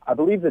 So I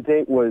believe the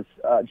date was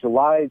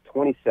July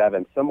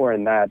 27th, somewhere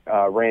in that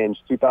range,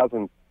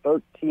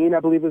 2013, I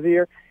believe was the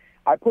year.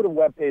 I put a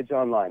web page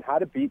online, how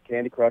to beat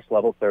Candy Crush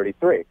level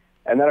 33.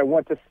 And then I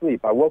went to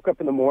sleep. I woke up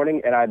in the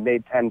morning and I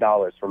made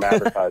 $10 from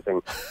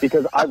advertising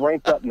because I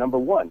ranked up number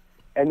one.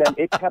 And then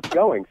it kept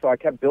going. So I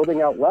kept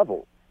building out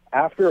levels.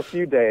 After a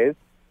few days,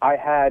 I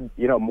had,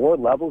 more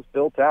levels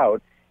built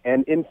out.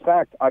 And in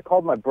fact, I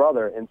called my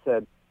brother and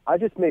said, I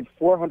just made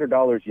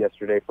 $400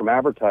 yesterday from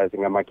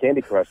advertising on my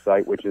Candy Crush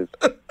site, which is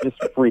just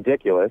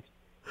ridiculous.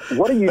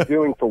 What are you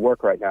doing for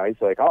work right now? He's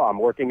like, oh, I'm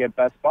working at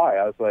Best Buy.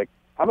 I was like,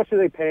 how much are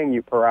they paying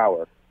you per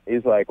hour?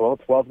 He's like, well,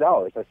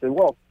 $12. I said,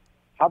 well,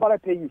 how about I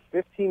pay you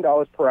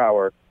 $15 per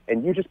hour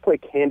and you just play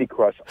Candy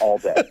Crush all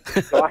day?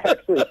 So I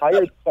actually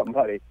hired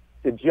somebody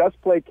to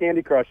just play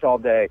Candy Crush all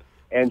day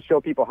and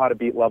show people how to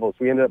beat levels.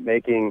 We ended up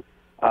making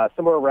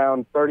somewhere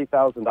around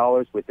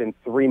 $30,000 within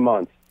 3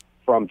 months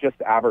from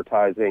just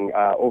advertising,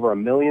 over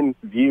 1 million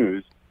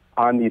views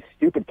on these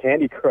stupid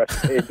Candy Crush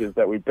pages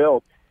that we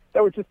built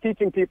that were just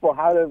teaching people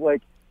how to,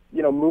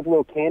 move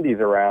little candies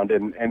around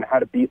and how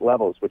to beat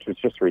levels, which was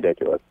just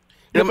ridiculous.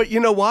 Yeah, but you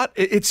know what?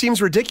 It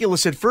seems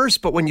ridiculous at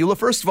first, but when you look,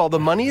 first of all, the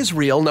money is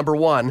real, number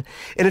one,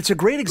 and it's a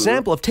great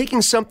example of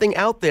taking something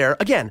out there,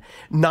 again,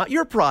 not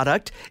your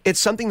product, it's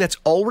something that's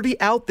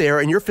already out there,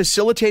 and you're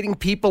facilitating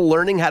people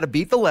learning how to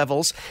beat the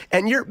levels,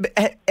 and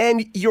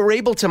you're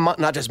able to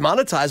not just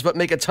monetize, but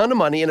make a ton of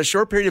money in a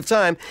short period of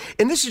time.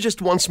 And this is just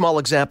one small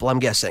example, I'm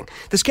guessing.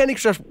 This Candy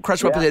Crush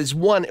website is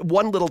one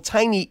little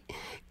tiny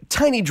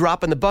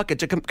drop in the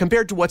bucket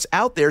compared to what's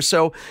out there.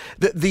 So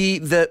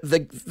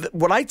the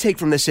what I take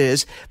from this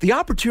is the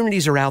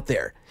opportunities are out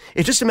there.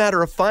 It's just a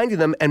matter of finding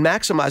them and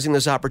maximizing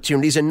those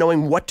opportunities and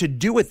knowing what to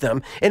do with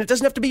them. And it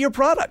doesn't have to be your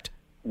product.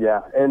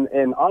 Yeah, and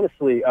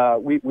honestly,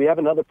 we have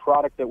another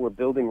product that we're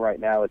building right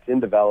now. It's in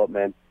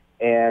development,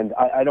 and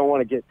I don't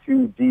want to get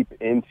too deep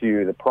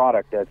into the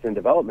product that's in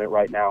development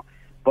right now.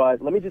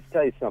 But let me just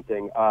tell you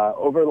something.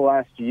 Over the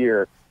last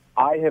year,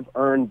 I have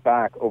earned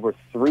back over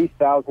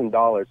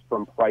 $3,000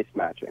 from price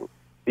matching,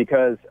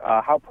 because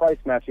how price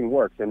matching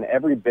works, and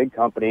every big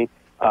company,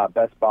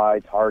 Best Buy,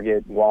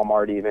 Target,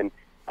 Walmart even,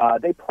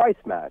 they price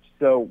match.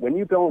 So when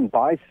you go and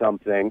buy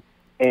something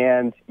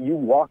and you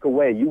walk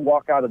away, you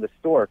walk out of the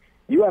store,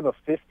 you have a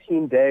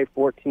 15-day,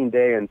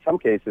 14-day, in some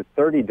cases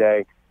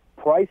 30-day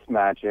price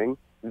matching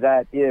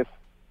that if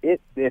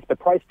the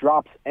price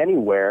drops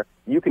anywhere,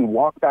 you can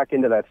walk back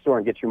into that store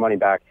and get your money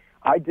back.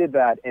 I did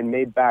that and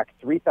made back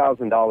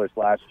 $3,000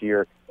 last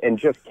year and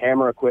just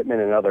camera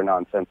equipment and other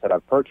nonsense that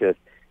I've purchased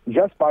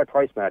just by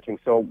price matching.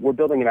 So we're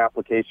building an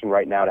application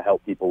right now to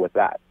help people with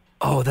that.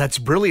 Oh, that's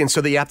brilliant.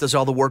 So the app does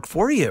all the work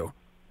for you.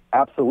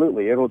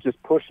 Absolutely. It'll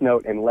just push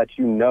note and let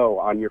you know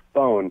on your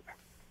phone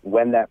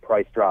when that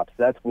price drops.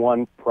 That's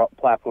one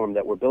platform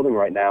that we're building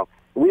right now.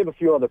 We have a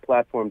few other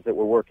platforms that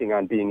we're working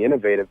on being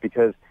innovative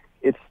because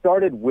it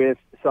started with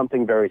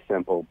something very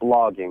simple,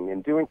 blogging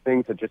and doing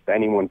things that just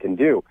anyone can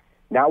do.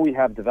 Now we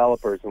have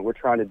developers, and we're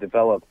trying to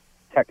develop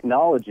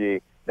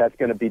technology that's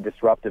going to be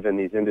disruptive in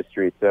these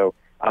industries. So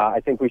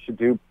I think we should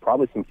do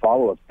probably some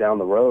follow-ups down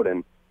the road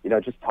and,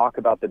 just talk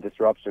about the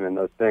disruption and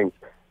those things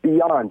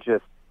beyond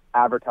just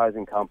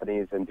advertising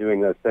companies and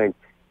doing those things.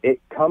 It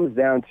comes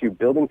down to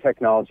building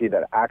technology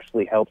that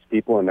actually helps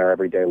people in their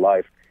everyday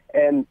life.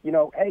 And,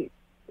 hey,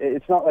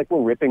 it's not like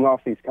we're ripping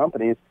off these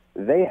companies.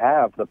 They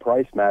have the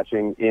price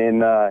matching in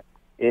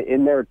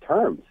their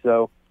terms.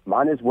 So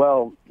might as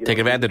well take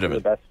advantage of it.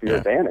 The best for your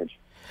advantage.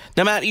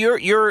 Now, Matt, you're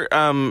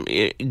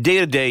day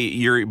to day,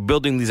 you're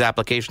building these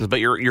applications, but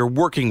you're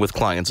working with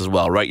clients as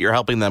well, right? You're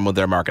helping them with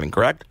their marketing,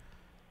 correct?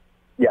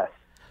 Yes.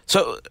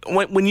 So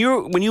when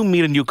you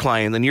meet a new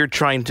client and you're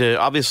trying to,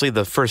 obviously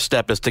the first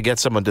step is to get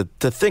someone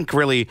to think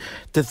very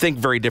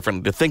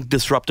differently, to think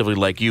disruptively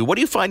like you. What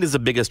do you find is the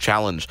biggest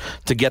challenge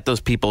to get those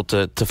people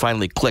to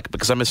finally click?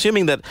 Because I'm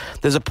assuming that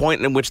there's a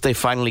point in which they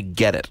finally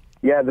get it.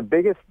 Yeah, the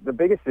biggest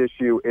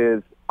issue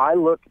is I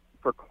look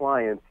for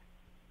clients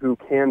who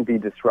can be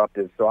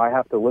disruptive. So I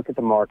have to look at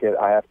the market.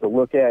 I have to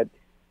look at,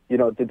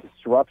 the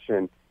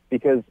disruption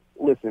because,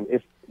 listen,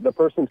 if the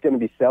person's going to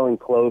be selling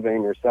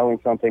clothing or selling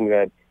something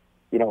that,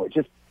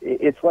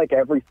 it's like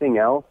everything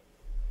else,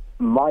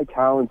 my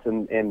talents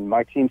and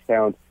my team's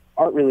talents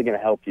aren't really going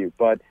to help you.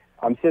 But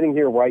I'm sitting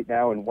here right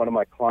now in one of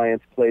my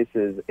clients'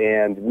 places,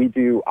 and we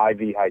do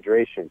IV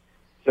hydration.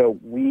 So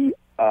we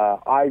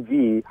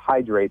IV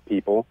hydrate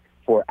people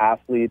for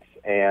athletes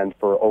and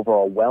for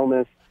overall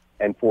wellness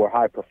and for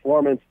high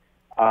performance.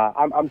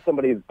 I'm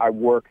somebody, I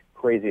work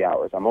crazy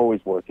hours. I'm always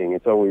working.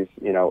 It's always,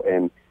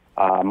 and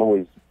I'm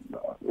always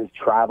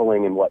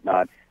traveling and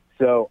whatnot.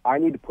 So I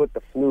need to put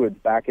the fluids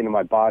back into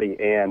my body,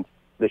 and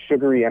the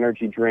sugary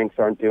energy drinks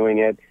aren't doing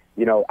it.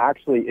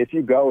 Actually, if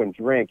you go and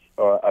drink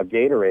a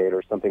Gatorade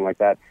or something like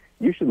that,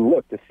 you should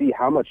look to see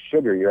how much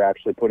sugar you're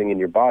actually putting in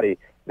your body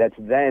that's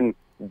then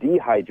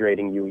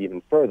dehydrating you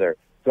even further.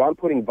 So I'm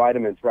putting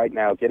vitamins right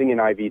now, getting an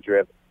IV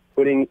drip,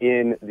 putting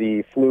in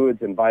the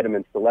fluids and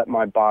vitamins to let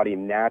my body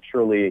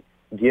naturally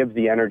give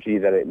the energy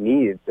that it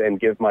needs and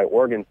give my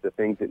organs the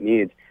things it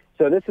needs.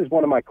 So this is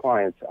one of my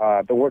clients.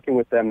 I've been working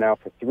with them now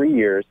for 3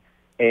 years,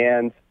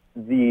 and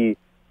the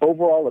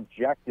overall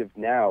objective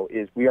now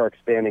is we are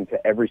expanding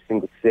to every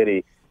single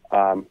city,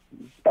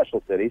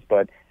 special cities,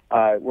 but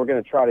we're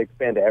going to try to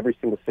expand to every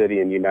single city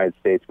in the United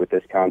States with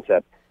this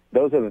concept.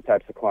 Those are the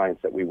types of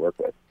clients that we work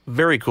with.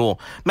 Very cool.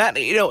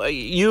 Matt,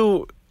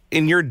 you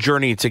in your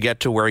journey to get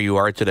to where you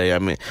are today, I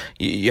mean,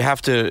 you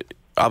have to,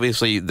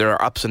 obviously, there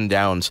are ups and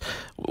downs.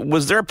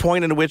 Was there a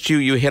point in which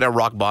you hit a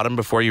rock bottom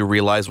before you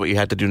realized what you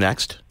had to do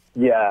next?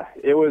 Yeah,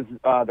 it was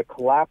the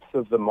collapse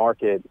of the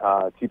market,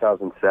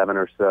 2007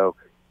 or so.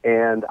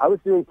 And I was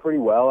doing pretty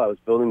well. I was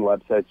building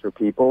websites for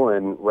people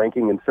and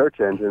ranking in search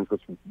engines,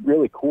 which was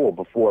really cool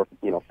before,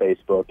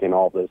 Facebook and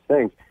all those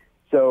things.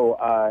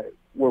 So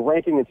we're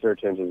ranking in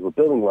search engines, we're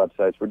building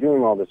websites, we're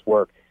doing all this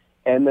work.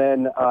 And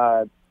then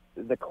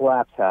the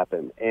collapse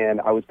happened.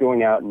 And I was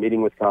going out and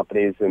meeting with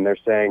companies, and they're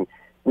saying,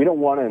 we don't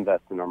want to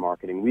invest in our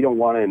marketing. We don't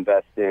want to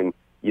invest in,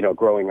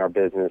 growing our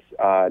business.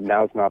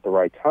 Now's not the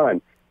right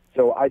time.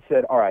 So I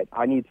said, all right,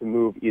 I need to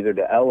move either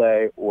to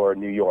L.A. or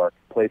New York,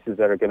 places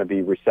that are going to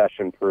be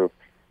recession-proof.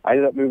 I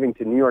ended up moving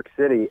to New York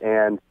City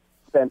and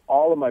spent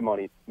all of my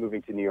money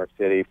moving to New York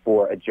City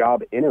for a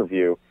job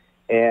interview.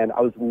 And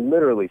I was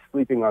literally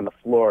sleeping on the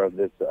floor of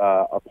this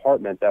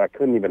apartment that I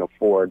couldn't even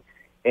afford.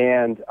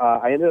 And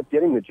I ended up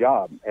getting the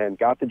job and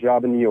got the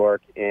job in New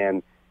York.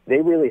 And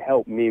they really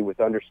helped me with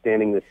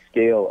understanding the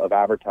scale of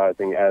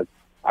advertising as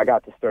I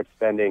got to start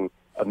spending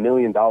 $1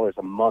 million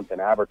a month in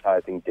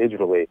advertising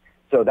digitally.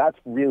 So that's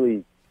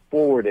really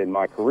forward in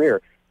my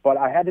career. But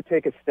I had to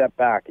take a step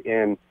back.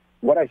 And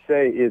what I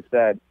say is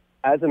that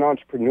as an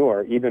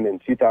entrepreneur, even in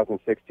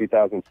 2006,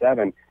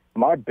 2007,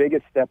 my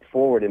biggest step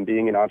forward in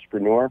being an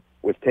entrepreneur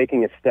was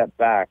taking a step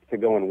back to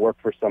go and work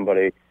for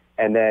somebody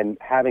and then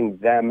having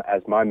them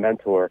as my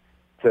mentor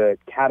to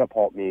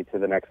catapult me to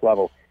the next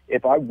level.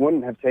 If I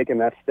wouldn't have taken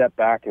that step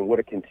back and would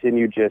have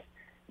continued just,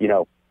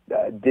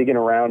 digging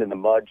around in the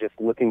mud, just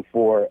looking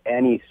for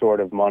any sort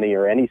of money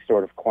or any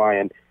sort of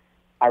client,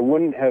 I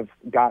wouldn't have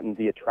gotten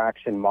the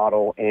attraction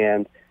model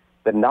and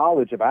the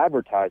knowledge of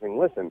advertising.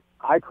 Listen,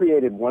 I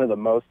created one of the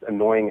most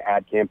annoying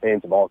ad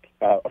campaigns of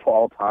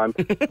all time.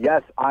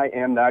 Yes, I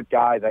am that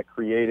guy that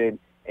created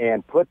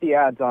and put the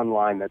ads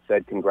online that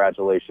said,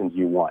 congratulations,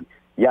 you won.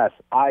 Yes,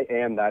 I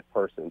am that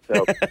person.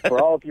 So for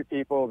all of you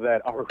people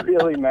that are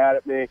really mad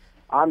at me,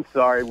 I'm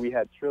sorry. We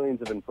had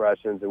trillions of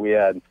impressions and we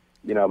had,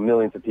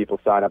 millions of people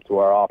sign up to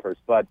our offers.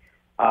 But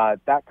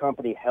that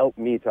company helped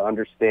me to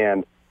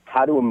understand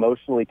how to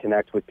emotionally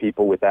connect with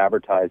people with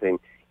advertising,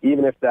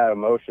 even if that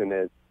emotion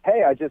is,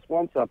 hey, I just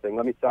won something.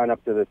 Let me sign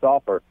up to this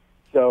offer.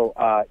 So,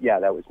 yeah,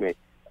 that was me.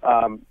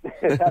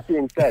 That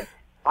being said,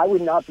 I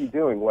would not be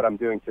doing what I'm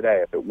doing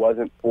today if it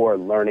wasn't for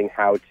learning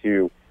how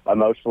to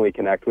emotionally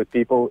connect with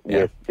people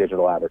with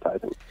digital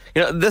advertising.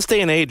 This day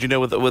and age,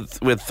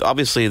 with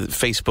obviously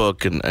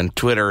Facebook and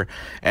Twitter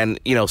and,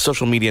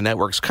 social media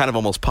networks kind of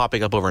almost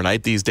popping up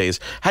overnight these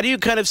days, how do you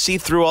kind of see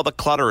through all the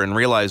clutter and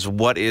realize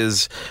what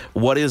is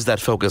that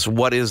focus?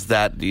 What is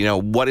that,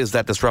 what is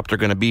that disruptor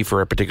going to be for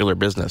a particular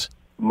business?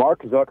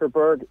 Mark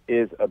Zuckerberg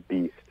is a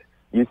beast.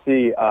 You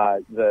see,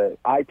 the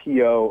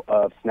IPO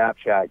of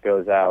Snapchat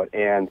goes out,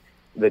 and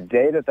the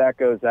day that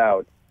goes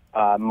out,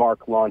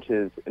 Mark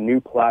launches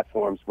new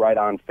platforms right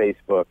on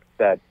Facebook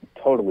that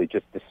totally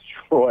just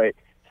destroy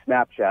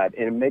Snapchat.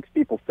 And it makes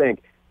people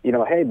think,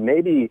 hey,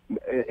 maybe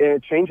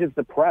it changes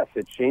the press.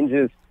 It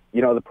changes,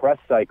 the press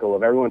cycle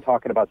of everyone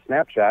talking about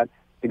Snapchat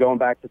to going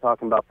back to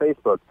talking about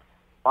Facebook.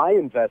 I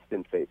invest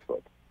in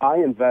Facebook. I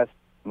invest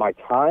my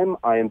time.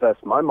 I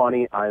invest my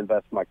money. I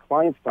invest my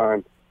client's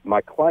time,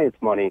 my client's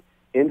money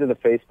into the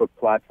Facebook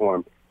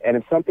platform. And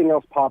if something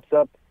else pops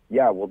up,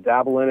 yeah, we'll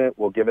dabble in it.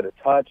 We'll give it a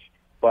touch.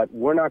 But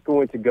we're not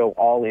going to go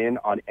all in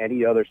on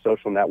any other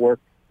social network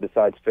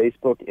besides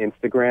Facebook,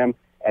 Instagram,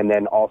 and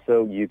then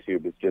also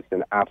YouTube is just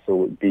an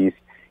absolute beast.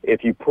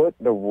 If you put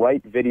the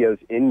right videos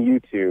in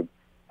YouTube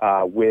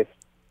with,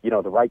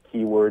 the right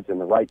keywords and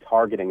the right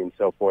targeting and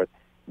so forth,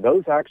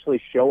 those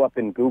actually show up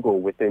in Google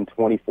within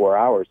 24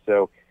 hours.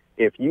 So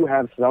if you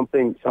have some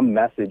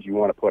message you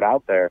want to put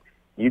out there,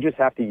 you just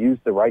have to use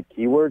the right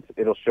keywords.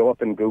 It'll show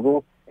up in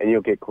Google, and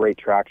you'll get great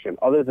traction.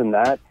 Other than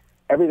that,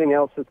 everything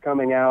else that's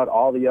coming out,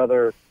 all the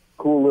other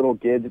cool little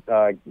gadgets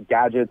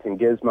and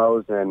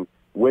gizmos and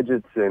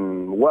widgets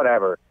and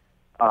whatever,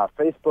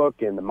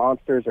 Facebook and the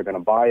monsters are going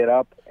to buy it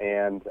up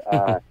and,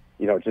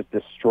 just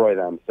destroy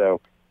them.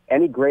 So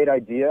any great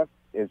idea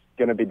is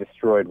going to be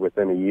destroyed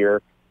within a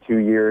year, 2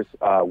 years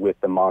with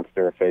the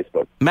monster of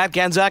Facebook. Matt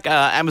Ganzak,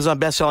 Amazon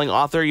bestselling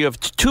author. You have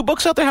 2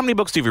 books out there. How many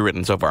books have you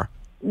written so far?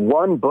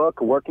 1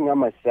 book, working on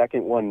my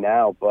second one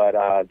now, but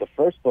the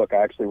first book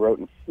I actually wrote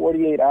in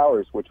 48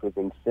 hours, which was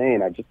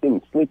insane. I just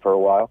didn't sleep for a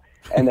while,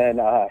 and then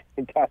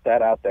got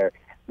that out there.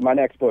 My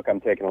next book,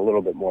 I'm taking a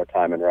little bit more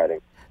time in writing.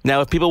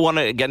 Now, if people want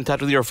to get in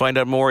touch with you or find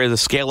out more, is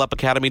it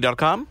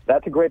ScaleUpAcademy.com?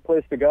 That's a great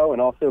place to go,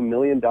 and also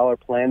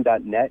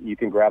Million-Dollar-Plan.net. You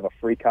can grab a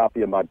free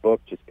copy of my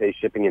book, just pay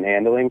shipping and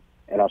handling,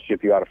 and I'll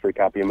ship you out a free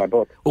copy of my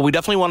book. Well, we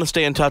definitely want to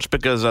stay in touch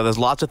because there's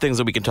lots of things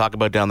that we can talk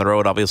about down the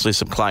road. Obviously,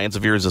 some clients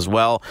of yours as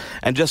well,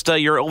 and just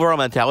your overall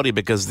mentality.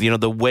 Because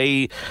the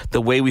way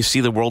we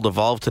see the world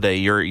evolve today,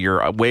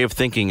 your way of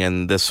thinking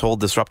and this whole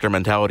disruptor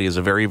mentality is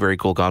a very, very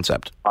cool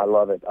concept. I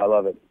love it.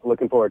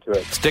 Looking forward to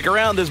it. Stick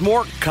around. There's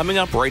more coming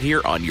up right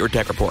here on Your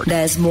Tech Report.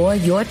 There's more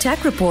Your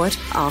Tech Report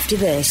after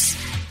this.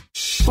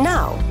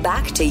 Now,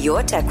 back to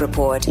Your Tech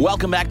Report.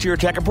 Welcome back to Your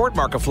Tech Report.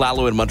 Mark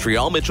Aflalo in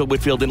Montreal, Mitchell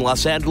Whitfield in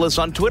Los Angeles.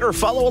 On Twitter,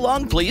 follow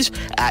along, please,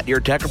 at Your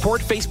Tech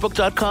Report,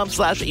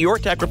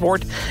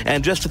 Facebook.com/YourTechReport,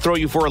 and just to throw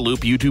you for a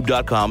loop,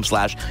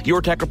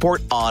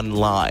 YouTube.com/YourTechReport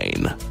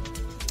online.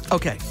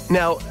 Okay,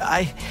 now,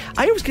 I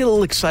always get a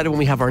little excited when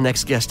we have our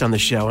next guest on the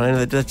show, and I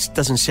know that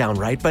doesn't sound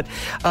right, but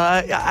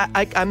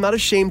I'm not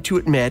ashamed to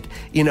admit,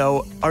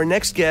 our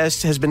next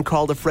guest has been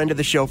called a friend of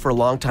the show for a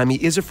long time.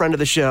 He is a friend of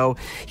the show.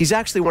 He's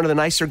actually one of the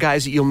nicer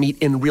guys that you'll meet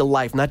in real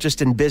life, not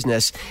just in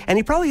business, and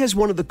he probably has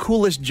one of the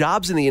coolest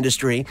jobs in the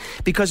industry,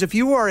 because if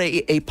you are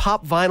a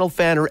pop vinyl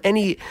fan or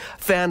any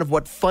fan of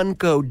what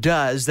Funko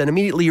does, then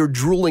immediately you're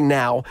drooling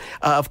now,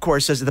 of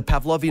course, as the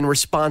Pavlovian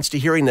response to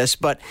hearing this,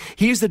 but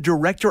he's the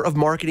director of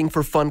marketing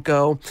for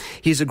Funko.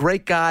 He's a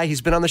great guy.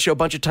 He's been on the show a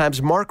bunch of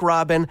times. Mark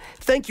Robin,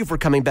 thank you for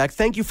coming back.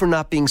 Thank you for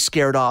not being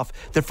scared off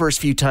the first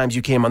few times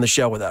you came on the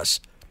show with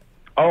us.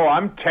 Oh,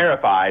 I'm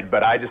terrified,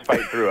 but I just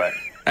fight through it.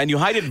 And you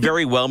hide it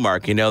very well,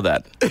 Mark. You know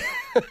that.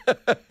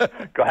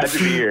 Glad to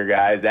be here,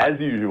 guys, as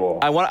usual.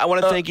 I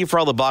want to thank you for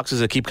all the boxes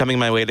that keep coming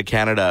my way to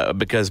Canada,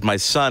 because my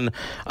son,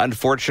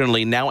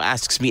 unfortunately, now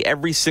asks me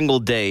every single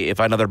day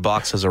if another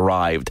box has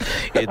arrived.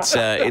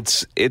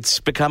 It's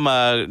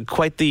become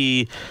quite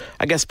the,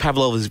 I guess,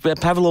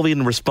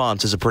 Pavlovian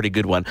response is a pretty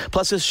good one.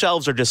 Plus, his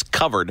shelves are just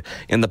covered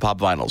in the pop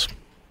vinyls.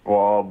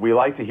 Well, we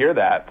like to hear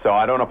that, so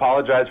I don't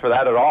apologize for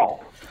that at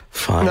all.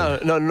 Fine. No,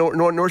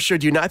 nor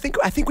should you. Now, I think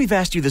we've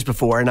asked you this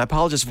before, and I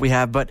apologize if we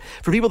have, but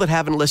for people that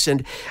haven't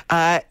listened,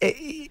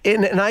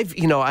 and I've,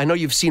 I know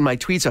you've seen my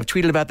tweets. I've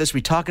tweeted about this.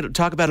 We talk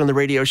about it on the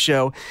radio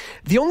show.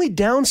 The only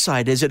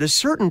downside is at a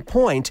certain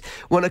point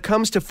when it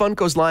comes to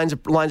Funko's lines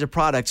of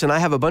products, and I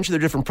have a bunch of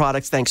their different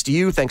products, thanks to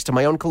you, thanks to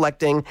my own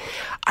collecting,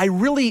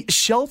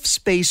 shelf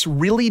space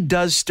really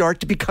does start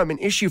to become an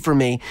issue for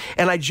me.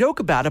 And I joke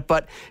about it,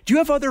 but do you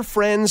have other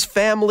friends,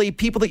 family,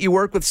 people that you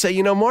work with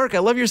say, Mark, I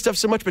love your stuff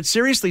so much, but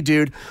seriously,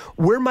 dude,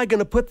 where am I going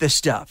to put this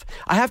stuff?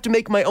 I have to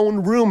make my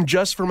own room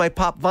just for my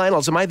pop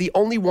vinyls. Am I the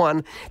only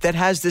one that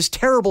has this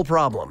terrible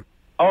problem?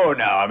 Oh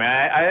no, I mean,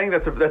 I think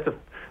that's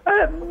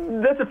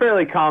That's a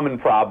fairly common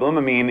problem.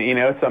 I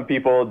mean, some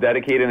people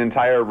dedicate an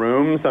entire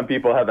room. Some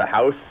people have a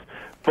house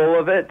full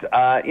of it.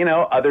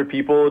 Other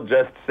people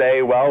just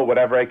say, well,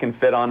 whatever I can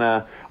fit on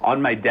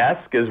my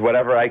desk is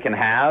whatever I can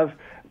have.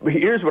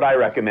 Here's what I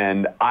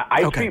recommend.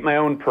 I treat my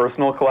own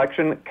personal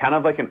collection kind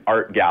of like an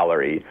art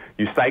gallery.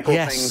 You cycle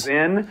things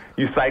in,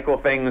 you cycle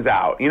things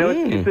out.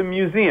 It's a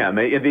museum.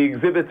 The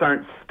exhibits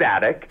aren't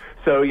static.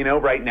 So,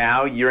 right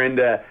now you're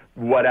into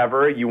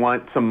whatever, you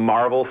want some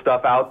Marvel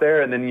stuff out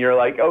there, and then you're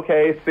like,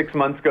 okay, 6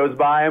 months goes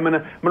by, I'm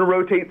gonna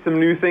rotate some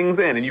new things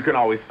in, and you can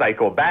always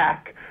cycle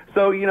back.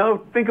 So,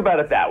 think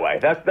about it that way.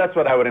 That's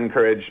what I would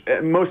encourage.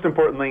 Most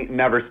importantly,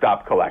 never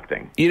stop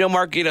collecting.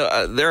 Mark,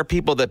 there are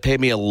people that pay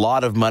me a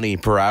lot of money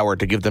per hour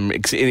to give them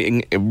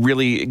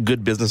really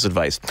good business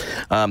advice.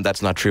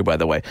 That's not true, by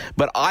the way.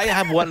 But I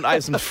have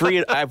some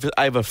free. I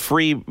have a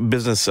free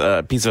business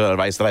piece of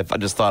advice that I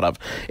just thought of: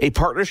 a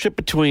partnership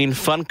between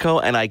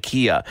Funko and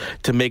IKEA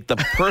to make the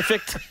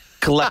perfect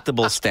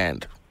collectible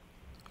stand.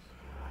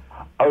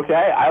 Okay,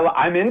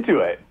 I'm into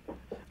it.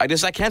 I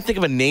can't think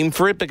of a name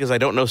for it because I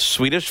don't know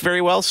Swedish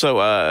very well, so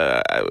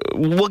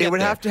we'll get It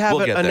would there. have to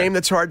have a name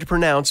that's hard to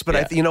pronounce,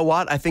 but you know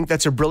what? I think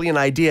that's a brilliant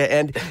idea.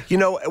 And,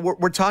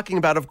 we're talking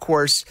about, of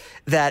course,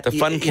 that, the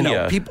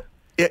Funkia. People...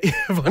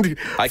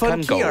 I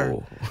can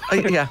go.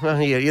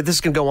 This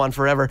can go on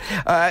forever.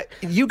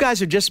 You guys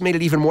have just made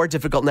it even more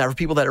difficult now for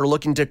people that are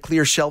looking to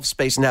clear shelf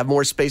space and have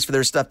more space for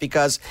their stuff,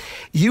 because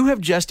you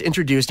have just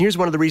introduced, and here's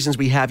one of the reasons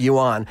we have you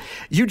on,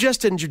 you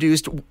just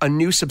introduced a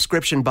new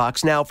subscription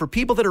box. Now, for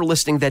people that are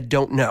listening that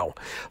don't know,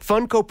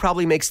 Funko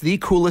probably makes the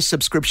coolest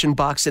subscription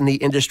box in the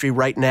industry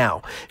right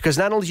now, because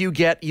not only you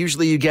get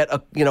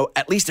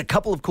at least a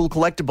couple of cool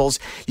collectibles,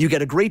 you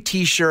get a great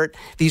T-shirt.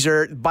 These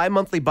are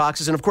bi-monthly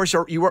boxes, and of course,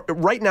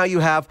 right now you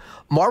have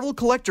Marvel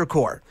Collector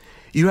Corps.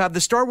 You have the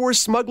Star Wars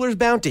Smuggler's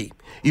Bounty.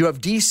 You have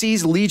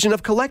DC's Legion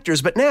of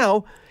Collectors. But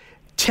now,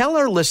 tell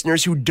our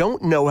listeners who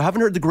don't know,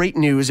 haven't heard the great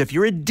news, if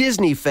you're a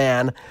Disney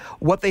fan,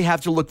 what they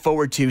have to look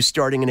forward to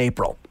starting in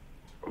April.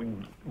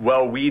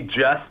 Well, we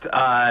just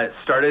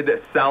started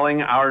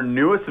selling our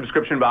newest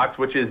subscription box,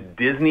 which is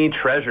Disney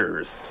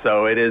Treasures.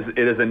 So it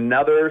is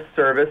another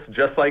service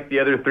just like the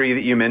other three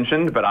that you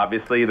mentioned, but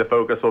obviously the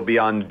focus will be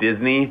on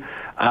Disney,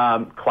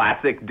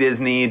 classic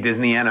Disney,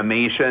 Disney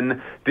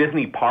animation,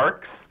 Disney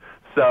parks.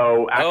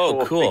 So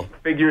actual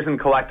figures and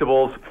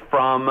collectibles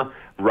from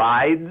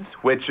rides,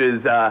 which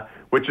is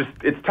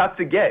it's tough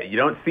to get. You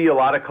don't see a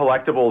lot of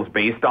collectibles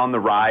based on the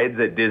rides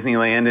at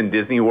Disneyland and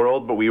Disney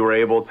World, but we were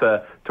able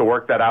to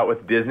work that out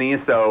with Disney.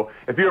 So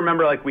if you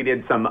remember, like we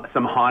did some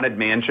Haunted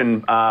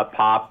Mansion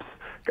pops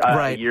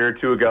a year or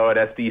two ago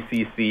at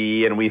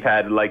SDCC, and we've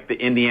had like the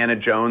Indiana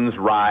Jones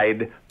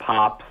ride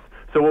pops.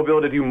 So we'll be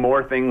able to do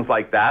more things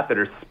like that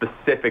are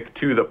specific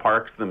to the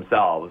parks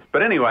themselves.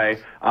 But anyway,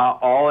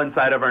 all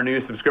inside of our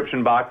new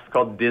subscription box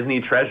called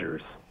Disney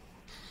Treasures.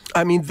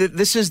 I mean,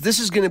 this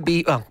is going to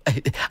be, I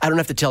don't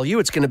have to tell you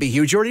it's going to be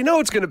huge. You already know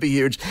it's going to be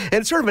huge. And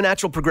it's sort of a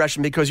natural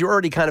progression because you're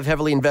already kind of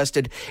heavily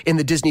invested in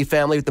the Disney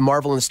family with the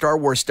Marvel and Star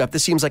Wars stuff.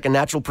 This seems like a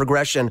natural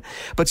progression.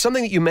 But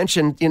something that you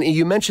mentioned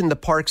the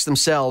parks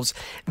themselves.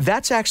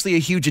 That's actually a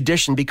huge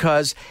addition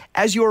because,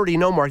 as you already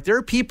know, Mark, there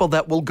are people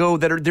that will go,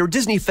 they're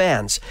Disney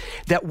fans,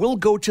 that will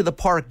go to the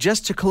park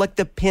just to collect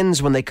the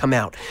pins when they come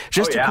out,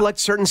 just to collect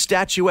certain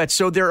statuettes.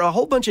 So there are a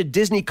whole bunch of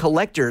Disney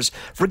collectors,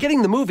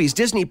 forgetting the movies,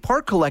 Disney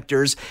park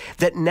collectors,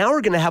 that now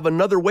are going to have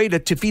another way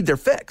to feed their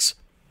fix.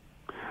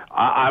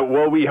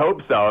 Well, we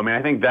hope so. I mean,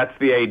 I think that's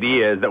the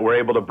idea, is that we're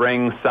able to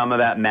bring some of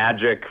that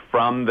magic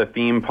from the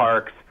theme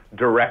parks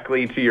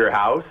directly to your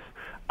house,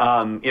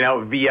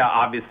 via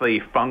obviously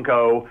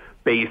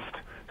Funko-based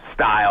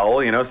style,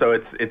 so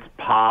it's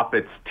pop,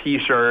 it's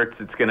T-shirts,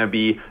 it's going to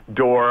be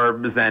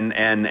Dorbs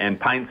and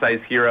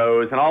pint-sized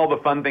heroes and all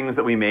the fun things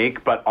that we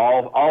make, but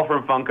all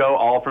from Funko,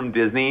 all from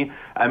Disney.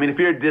 I mean, if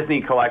you're a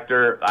Disney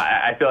collector,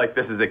 I feel like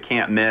this is a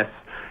can't miss.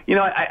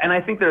 And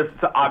I think there's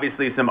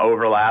obviously some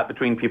overlap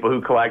between people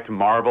who collect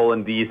Marvel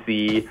and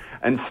DC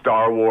and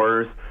Star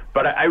Wars,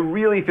 but I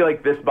really feel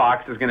like this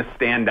box is going to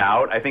stand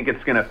out. I think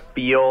it's going to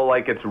feel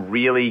like it's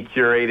really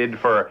curated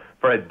for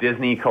a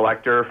Disney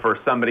collector, for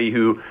somebody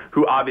who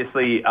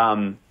obviously,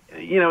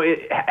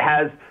 it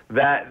has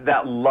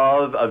that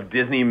love of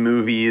Disney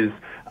movies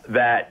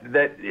that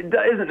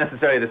isn't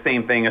necessarily the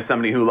same thing as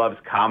somebody who loves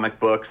comic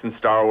books and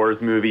Star Wars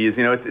movies.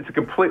 It's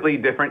completely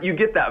different. You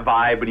get that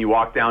vibe when you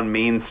walk down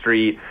Main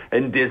Street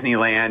in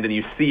Disneyland and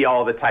you see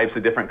all the types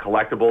of different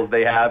collectibles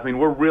they have. I mean,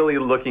 we're really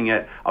looking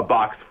at a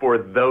box for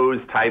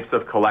those types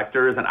of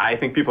collectors, and I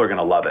think people are going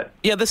to love it.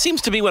 Yeah, this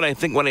seems to be when I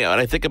think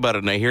about it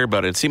and I hear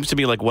about it, it seems to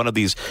be like one of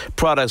these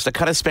products that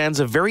kind of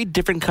spans a very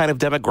different kind of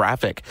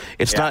demographic.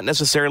 It's not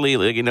necessarily,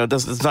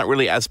 it's not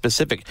really as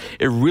specific.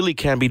 It really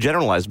can be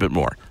generalized a bit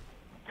more.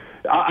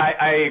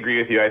 I agree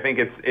with you. I think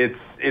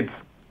it's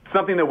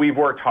something that we've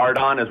worked hard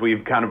on as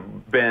we've kind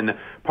of been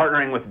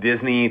partnering with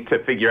Disney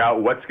to figure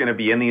out what's going to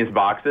be in these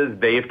boxes.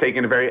 They've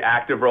taken a very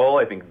active role.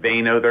 I think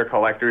they know their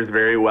collectors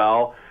very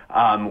well.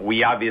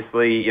 We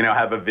obviously,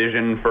 have a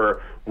vision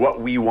for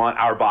what we want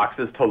our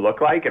boxes to look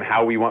like and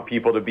how we want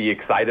people to be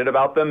excited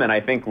about them. And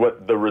I think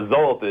what the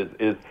result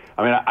is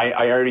I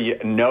already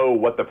know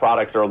what the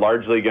products are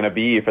largely going to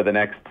be for the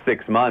next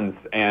 6 months,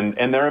 and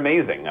they're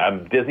amazing.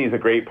 Disney's a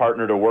great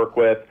partner to work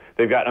with.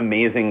 They've got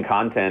amazing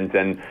content,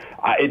 and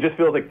it just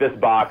feels like this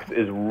box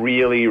is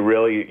really,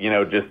 really,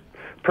 just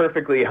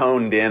perfectly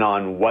honed in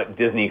on what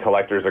Disney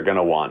collectors are going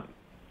to want.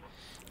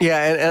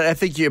 Yeah, and I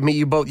think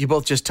you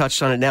both just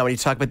touched on it now when you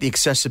talk about the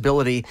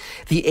accessibility,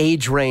 the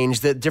age range,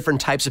 the different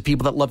types of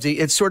people that love to.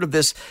 It's sort of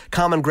this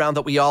common ground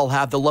that we all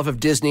have: the love of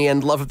Disney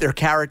and love of their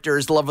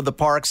characters, the love of the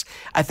parks.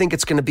 I think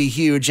it's going to be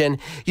huge. And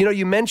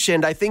you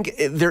mentioned, I think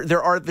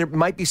there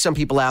might be some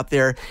people out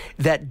there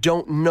that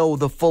don't know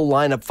the full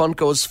lineup,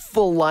 Funko's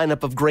full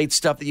lineup of great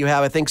stuff that you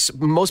have. I think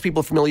most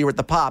people are familiar with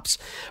the Pops,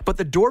 but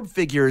the Dorb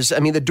figures.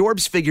 The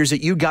Dorbs figures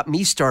that you got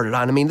me started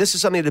on. This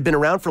is something that had been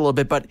around for a little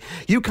bit, but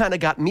you kind of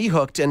got me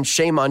hooked. And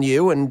shame on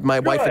you, and my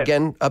wife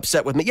again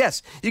upset with me.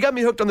 Yes, you got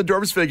me hooked on the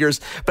Dorbs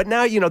figures, but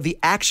now the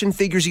action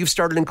figures you've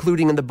started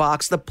including in the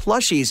box, the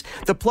plushies,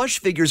 the plush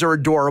figures are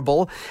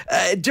adorable,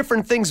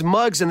 different things,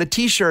 mugs, and the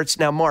T-shirts.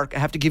 Now, Mark, I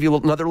have to give you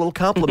another little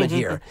compliment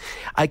here.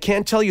 I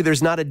can't tell you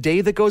there's not a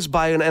day that goes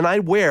by, and I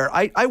wear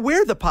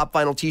the Pop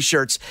Vinyl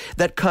T-shirts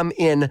that come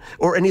in,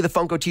 or any of the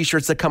Funko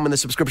T-shirts that come in the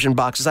subscription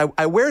boxes.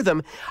 I wear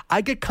them.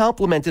 I get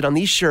complimented on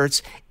these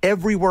shirts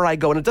everywhere I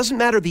go, and it doesn't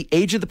matter the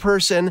age of the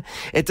person.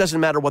 It doesn't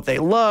matter what they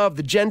love,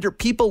 the gender.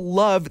 People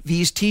love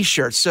these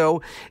T-shirts.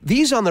 So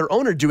these on their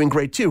own are doing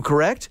great too,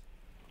 correct?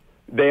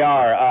 They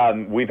are.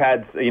 We've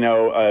had, a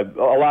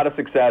lot of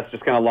success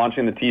just kind of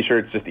launching the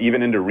T-shirts just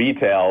even into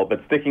retail,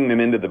 but sticking them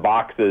into the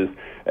boxes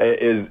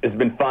has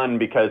been fun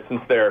because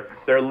since they're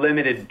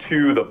limited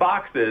to the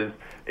boxes,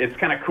 it's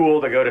kind of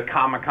cool to go to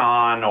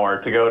Comic-Con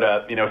or to go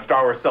to,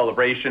 Star Wars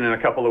Celebration in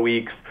a couple of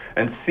weeks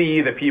and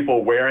see the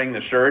people wearing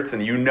the shirts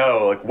and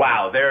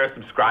wow, they're a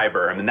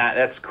subscriber.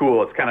 That's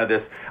cool. It's kind of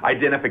this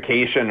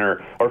identification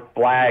or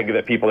flag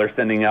that people are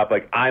sending up,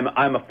 like I'm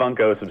a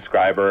Funko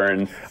subscriber,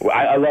 and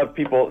I love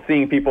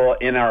seeing people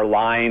in our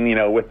line,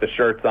 with the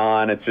shirts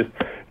on. It's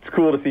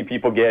cool to see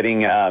people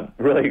getting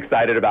really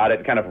excited about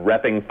it, kind of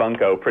repping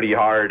Funko pretty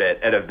hard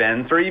at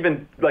events, or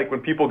even like when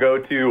people go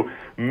to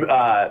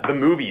the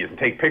movies and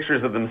take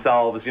pictures of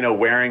themselves,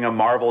 wearing a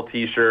Marvel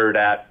T-shirt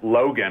at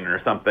Logan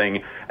or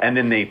something, and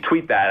then they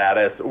tweet that at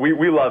us.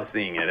 We love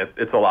seeing it.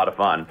 It's a lot of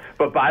fun.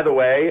 But by the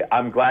way,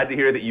 I'm glad to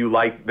hear that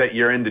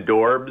you're into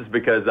Dorbs,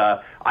 because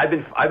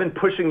I've been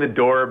pushing the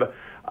Dorb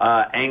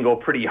angle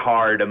pretty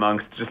hard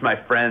amongst just my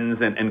friends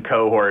and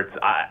cohorts.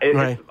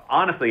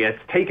 Honestly, it's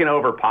taken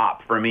over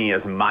Pop for me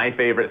as my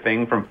favorite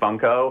thing from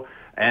Funko.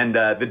 And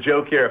the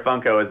joke here at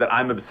Funko is that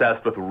I'm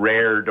obsessed with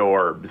rare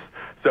Dorbs.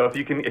 So if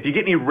you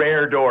get any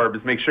rare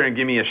Dorbs, make sure and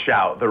give me a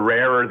shout. The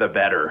rarer, the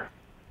better.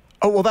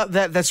 Oh, well,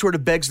 that sort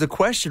of begs the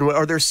question: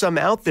 are there some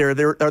out there?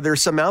 Are there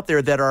some out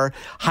there that are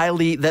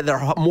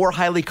more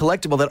highly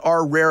collectible, that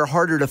are rare,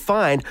 harder to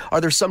find? Are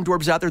there some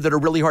Dorbs out there that are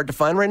really hard to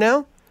find right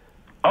now?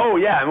 Oh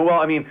yeah,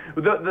 well,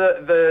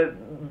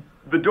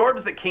 the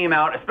Dorbs that came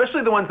out,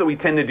 especially the ones that we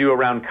tend to do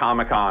around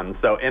Comic-Con,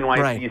 so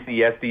NYCC,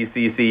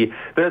 SDCC,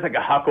 there's like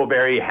a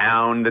Huckleberry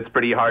Hound that's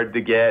pretty hard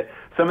to get.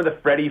 Some of the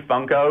Freddy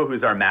Funko,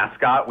 who's our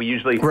mascot, we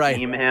usually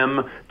theme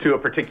him to a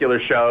particular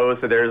show.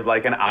 So there's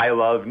like an I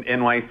Love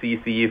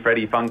NYCC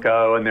Freddy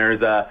Funko, and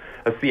there's a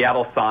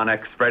Seattle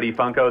Sonics Freddy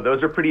Funko.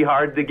 Those are pretty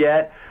hard to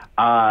get.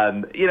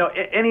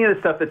 Any of the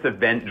stuff that's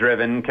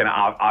event-driven can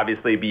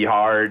obviously be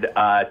hard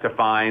to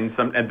find.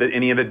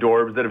 Any of the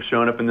Dorbs that have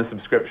shown up in the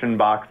subscription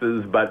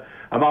boxes, but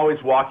I'm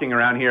always walking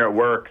around here at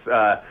work,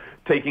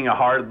 taking a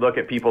hard look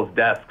at people's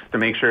desks to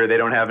make sure they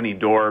don't have any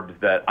Dorbs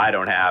that I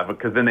don't have,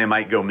 because then they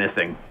might go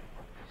missing.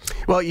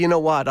 Well, you know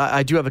what?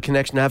 I do have a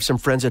connection. I have some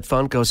friends at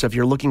Funko, so if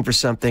you're looking for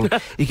something,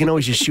 you can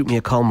always just shoot me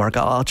a call, Mark.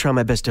 I'll try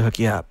my best to hook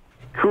you up.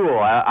 Cool.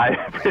 I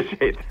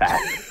appreciate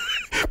that.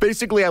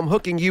 Basically, I'm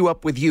hooking you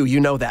up with you. You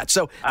know that.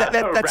 So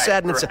that's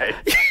sad. And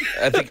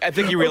right. I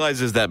think he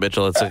realizes that,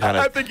 Mitchell. It's a kind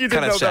of, I think you did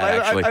kind of know sad,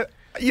 that. actually.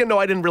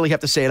 I didn't really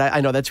have to say it.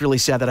 I know that's really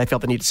sad that I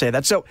felt the need to say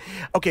that. So,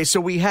 okay, so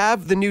we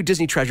have the new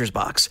Disney Treasures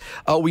box.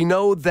 We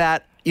know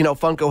that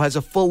Funko has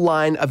a full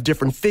line of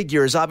different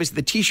figures. Obviously,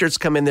 the T-shirts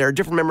come in there,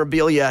 different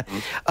memorabilia.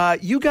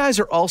 You guys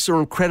are also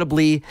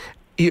incredibly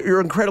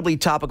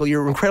topical.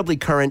 You're incredibly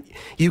current.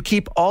 You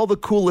keep all the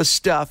coolest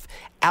stuff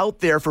out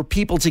there for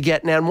people to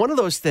get. Now, and one of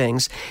those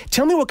things,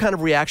 tell me what kind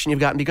of reaction you've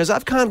gotten, because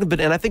I've kind of been,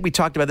 and I think we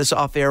talked about this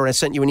off air and I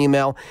sent you an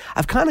email,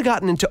 I've kind of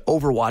gotten into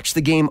Overwatch,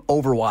 the game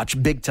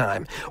Overwatch, big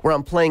time, where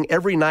I'm playing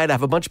every night. I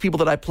have a bunch of people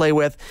that I play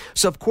with.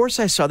 So, of course,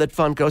 I saw that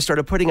Funko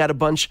started putting out a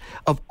bunch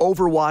of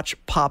Overwatch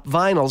Pop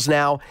vinyls.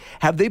 Now,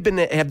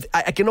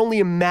 I can only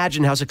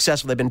imagine how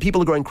successful they've been.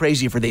 People are going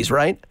crazy for these,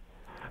 right?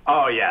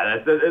 Oh,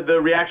 yeah.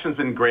 The reaction's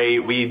been great.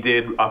 We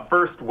did a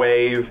first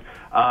wave,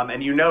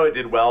 and it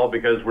did well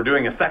because we're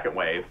doing a second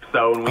wave.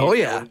 So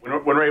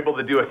when we're able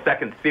to do a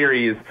second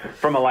series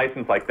from a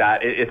license like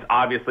that, it's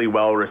obviously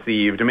well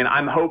received.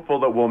 I'm hopeful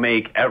that we'll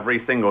make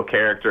every single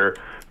character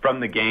from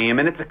the game,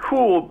 and it's a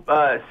cool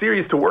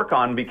series to work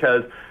on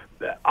because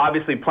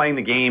obviously playing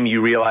the game,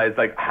 you realize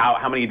like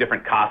how many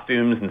different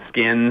costumes and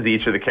skins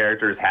each of the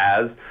characters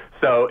has.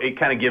 So it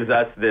kind of gives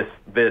us this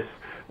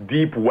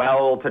deep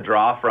well to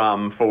draw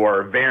from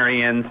for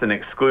variants and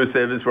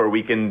exclusives where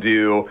we can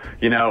do,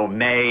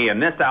 May in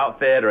this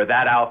outfit or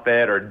that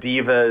outfit, or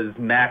Diva's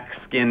mech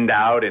skinned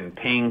out in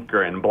pink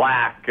or in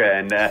black.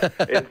 And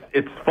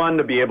it's fun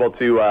to be able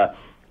to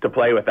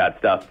play with that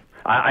stuff.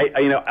 I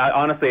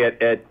honestly,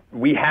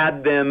 we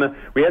had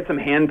some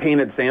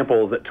hand-painted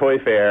samples at Toy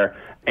Fair,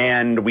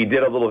 and we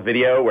did a little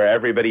video where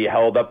everybody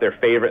held up their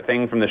favorite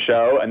thing from the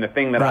show, and the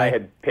thing that I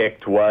had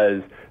picked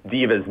was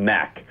Diva's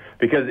mech,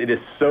 because it is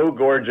so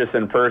gorgeous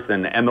in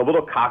person, and the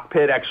little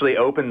cockpit actually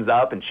opens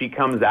up, and she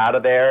comes out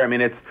of there. I mean,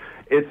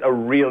 it's a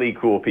really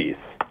cool piece.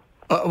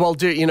 Well,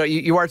 dude,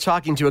 you are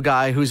talking to a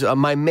guy who's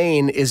my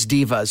main is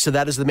Diva, so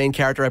that is the main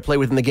character I play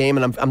with in the game,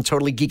 and I'm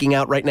totally geeking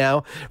out right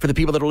now. For the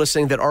people that are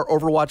listening that are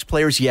Overwatch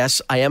players,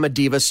 yes, I am a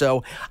Diva,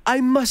 so I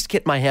must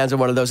get my hands on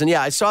one of those. And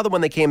yeah, I saw them when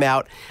they came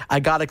out.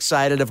 I got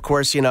excited. Of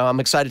course, I'm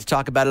excited to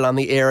talk about it on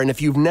the air. And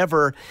if you've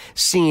never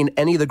seen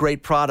any of the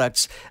great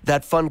products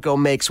that Funko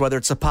makes, whether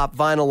it's the Pop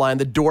Vinyl line,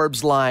 the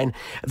Dorbs line,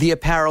 the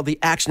apparel, the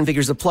action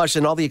figures, the plush,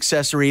 and all the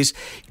accessories,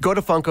 go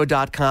to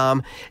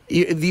Funko.com.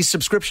 These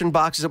subscription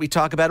boxes that we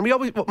talk about,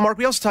 and Mark,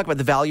 we also talk about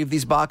the value of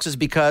these boxes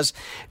because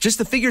just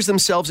the figures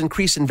themselves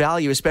increase in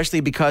value, especially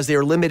because they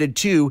are limited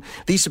to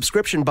these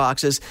subscription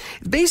boxes.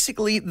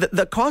 Basically,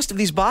 the cost of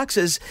these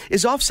boxes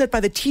is offset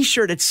by the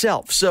T-shirt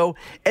itself. So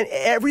and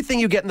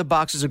everything you get in the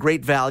box is a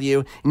great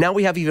value. Now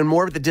we have even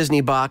more with the Disney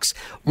box.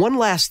 One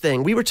last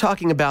thing. We were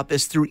talking about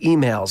this through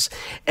emails,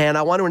 and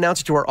I want to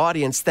announce it to our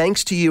audience.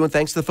 Thanks to you and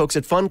thanks to the folks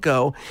at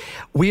Funko,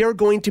 we are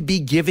going to be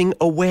giving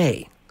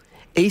away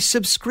a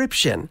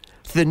subscription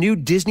to the new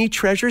Disney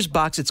Treasures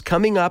box. It's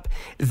coming up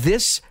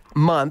this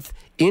month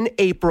in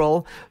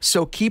April.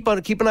 So keep an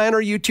eye on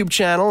our YouTube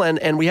channel.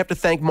 And we have to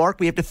thank Mark.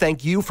 We have to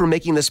thank you for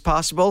making this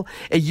possible.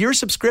 A year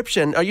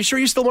subscription. Are you sure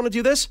you still want to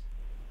do this?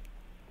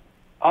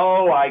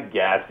 Oh, I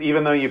guess.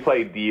 Even though you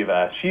play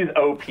Diva. She's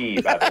OP,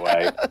 by the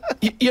way.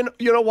 You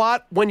know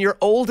what? When you're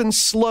old and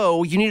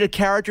slow, you need a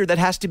character that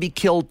has to be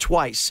killed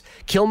twice.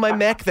 Kill my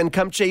mech, then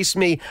come chase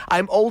me.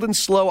 I'm old and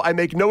slow. I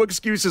make no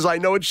excuses. I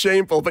know it's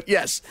shameful. But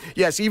yes,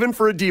 even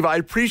for a Diva, I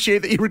appreciate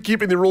that you were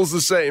keeping the rules the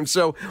same.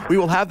 So we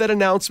will have that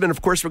announcement.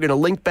 Of course, we're going to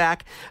link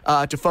back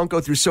to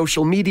Funko through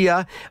social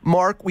media.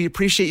 Mark, we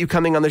appreciate you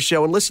coming on the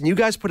show. And listen, you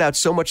guys put out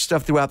so much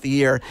stuff throughout the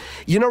year.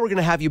 We're going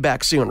to have you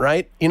back soon,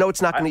 right? You're not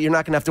going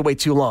to have to wait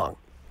too long.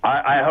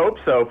 I hope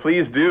so.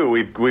 Please do.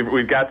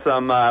 We've got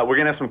some. We're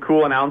going to have some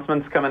cool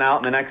announcements coming out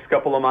in the next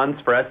couple of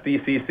months for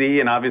SDCC,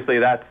 and obviously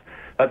that's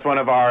one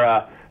of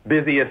our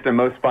busiest and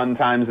most fun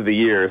times of the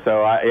year.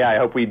 So I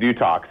hope we do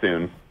talk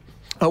soon.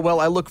 Oh,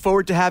 well, I look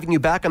forward to having you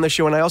back on the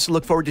show, and I also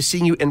look forward to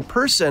seeing you in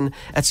person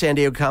at San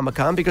Diego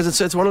Comic-Con because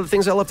it's one of the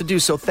things I love to do.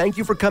 So thank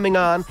you for coming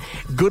on.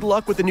 Good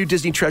luck with the new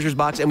Disney Treasures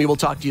box, and we will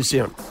talk to you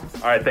soon.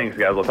 All right, thanks,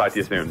 guys. We'll talk to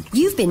you soon.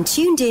 You've been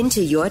tuned in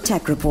to Your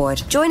Tech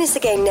Report. Join us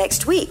again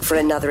next week for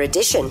another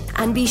edition.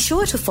 And be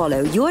sure to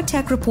follow Your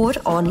Tech Report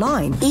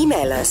online.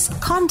 Email us,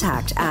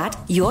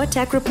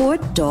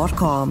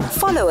 contact@YourTechReport.com.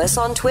 Follow us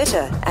on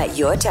Twitter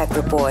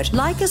 @YourTechReport.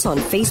 Like us on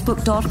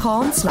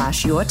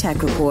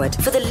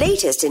Facebook.com/YourTechReport for the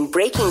latest in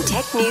breaking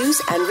tech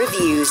news and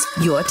reviews.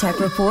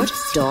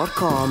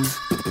 YourTechReport.com.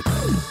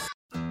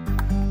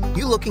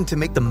 You looking to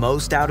make the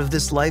most out of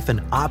this life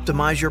and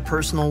optimize your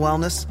personal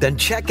wellness? Then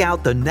check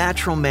out the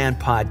Natural Man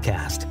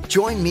Podcast.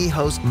 Join me,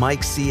 host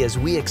Mike C., as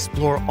we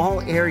explore all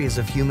areas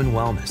of human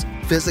wellness,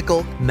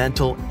 physical,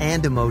 mental,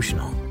 and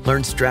emotional.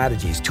 Learn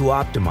strategies to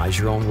optimize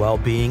your own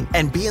well-being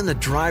and be in the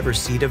driver's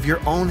seat of your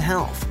own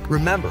health.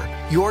 Remember,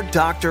 your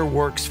doctor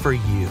works for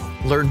you.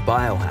 Learn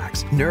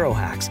biohacks,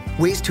 neurohacks,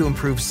 ways to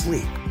improve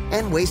sleep,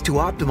 and ways to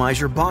optimize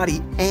your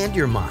body and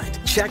your mind.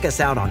 Check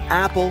us out on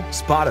Apple,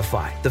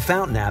 Spotify, the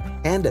Fountain app,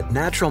 and at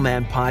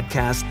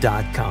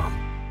naturalmanpodcast.com.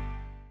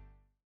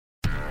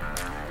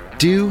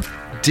 Do,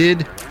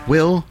 Did,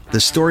 Will, the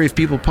Story of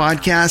People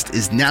podcast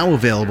is now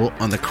available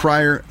on the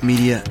Crier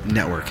Media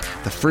Network.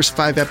 The first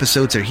 5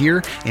 episodes are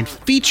here and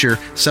feature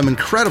some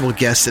incredible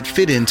guests that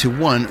fit into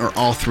one or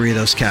all 3 of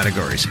those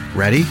categories.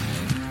 Ready?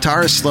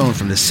 Tara Sloan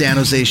from the San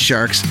Jose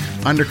Sharks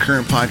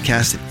Undercurrent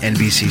podcast at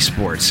NBC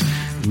Sports.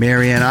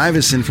 Marianne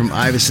Iveson from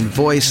Iveson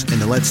Voice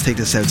and the Let's Take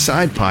This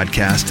Outside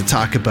podcast to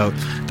talk about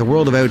the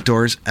world of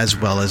outdoors as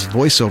well as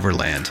voiceover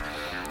land.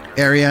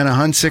 Ariana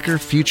Hunsicker,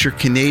 future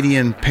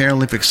Canadian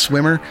Paralympic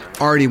swimmer,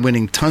 already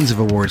winning tons of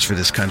awards for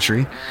this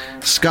country.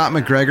 Scott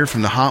McGregor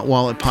from the Hot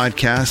Wallet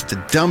podcast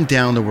to dumb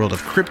down the world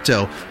of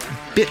crypto,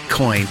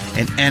 Bitcoin,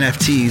 and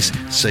NFTs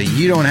so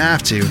you don't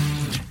have to.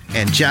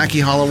 And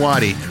Jackie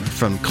Holowati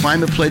from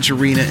Climate Pledge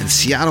Arena in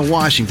Seattle,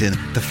 Washington,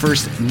 the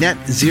first net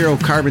zero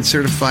carbon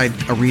certified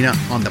arena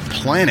on the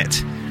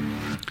planet.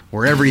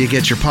 Wherever you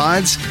get your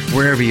pods,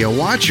 wherever you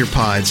watch your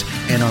pods,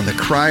 and on the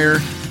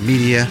Crier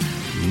Media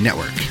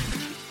Network.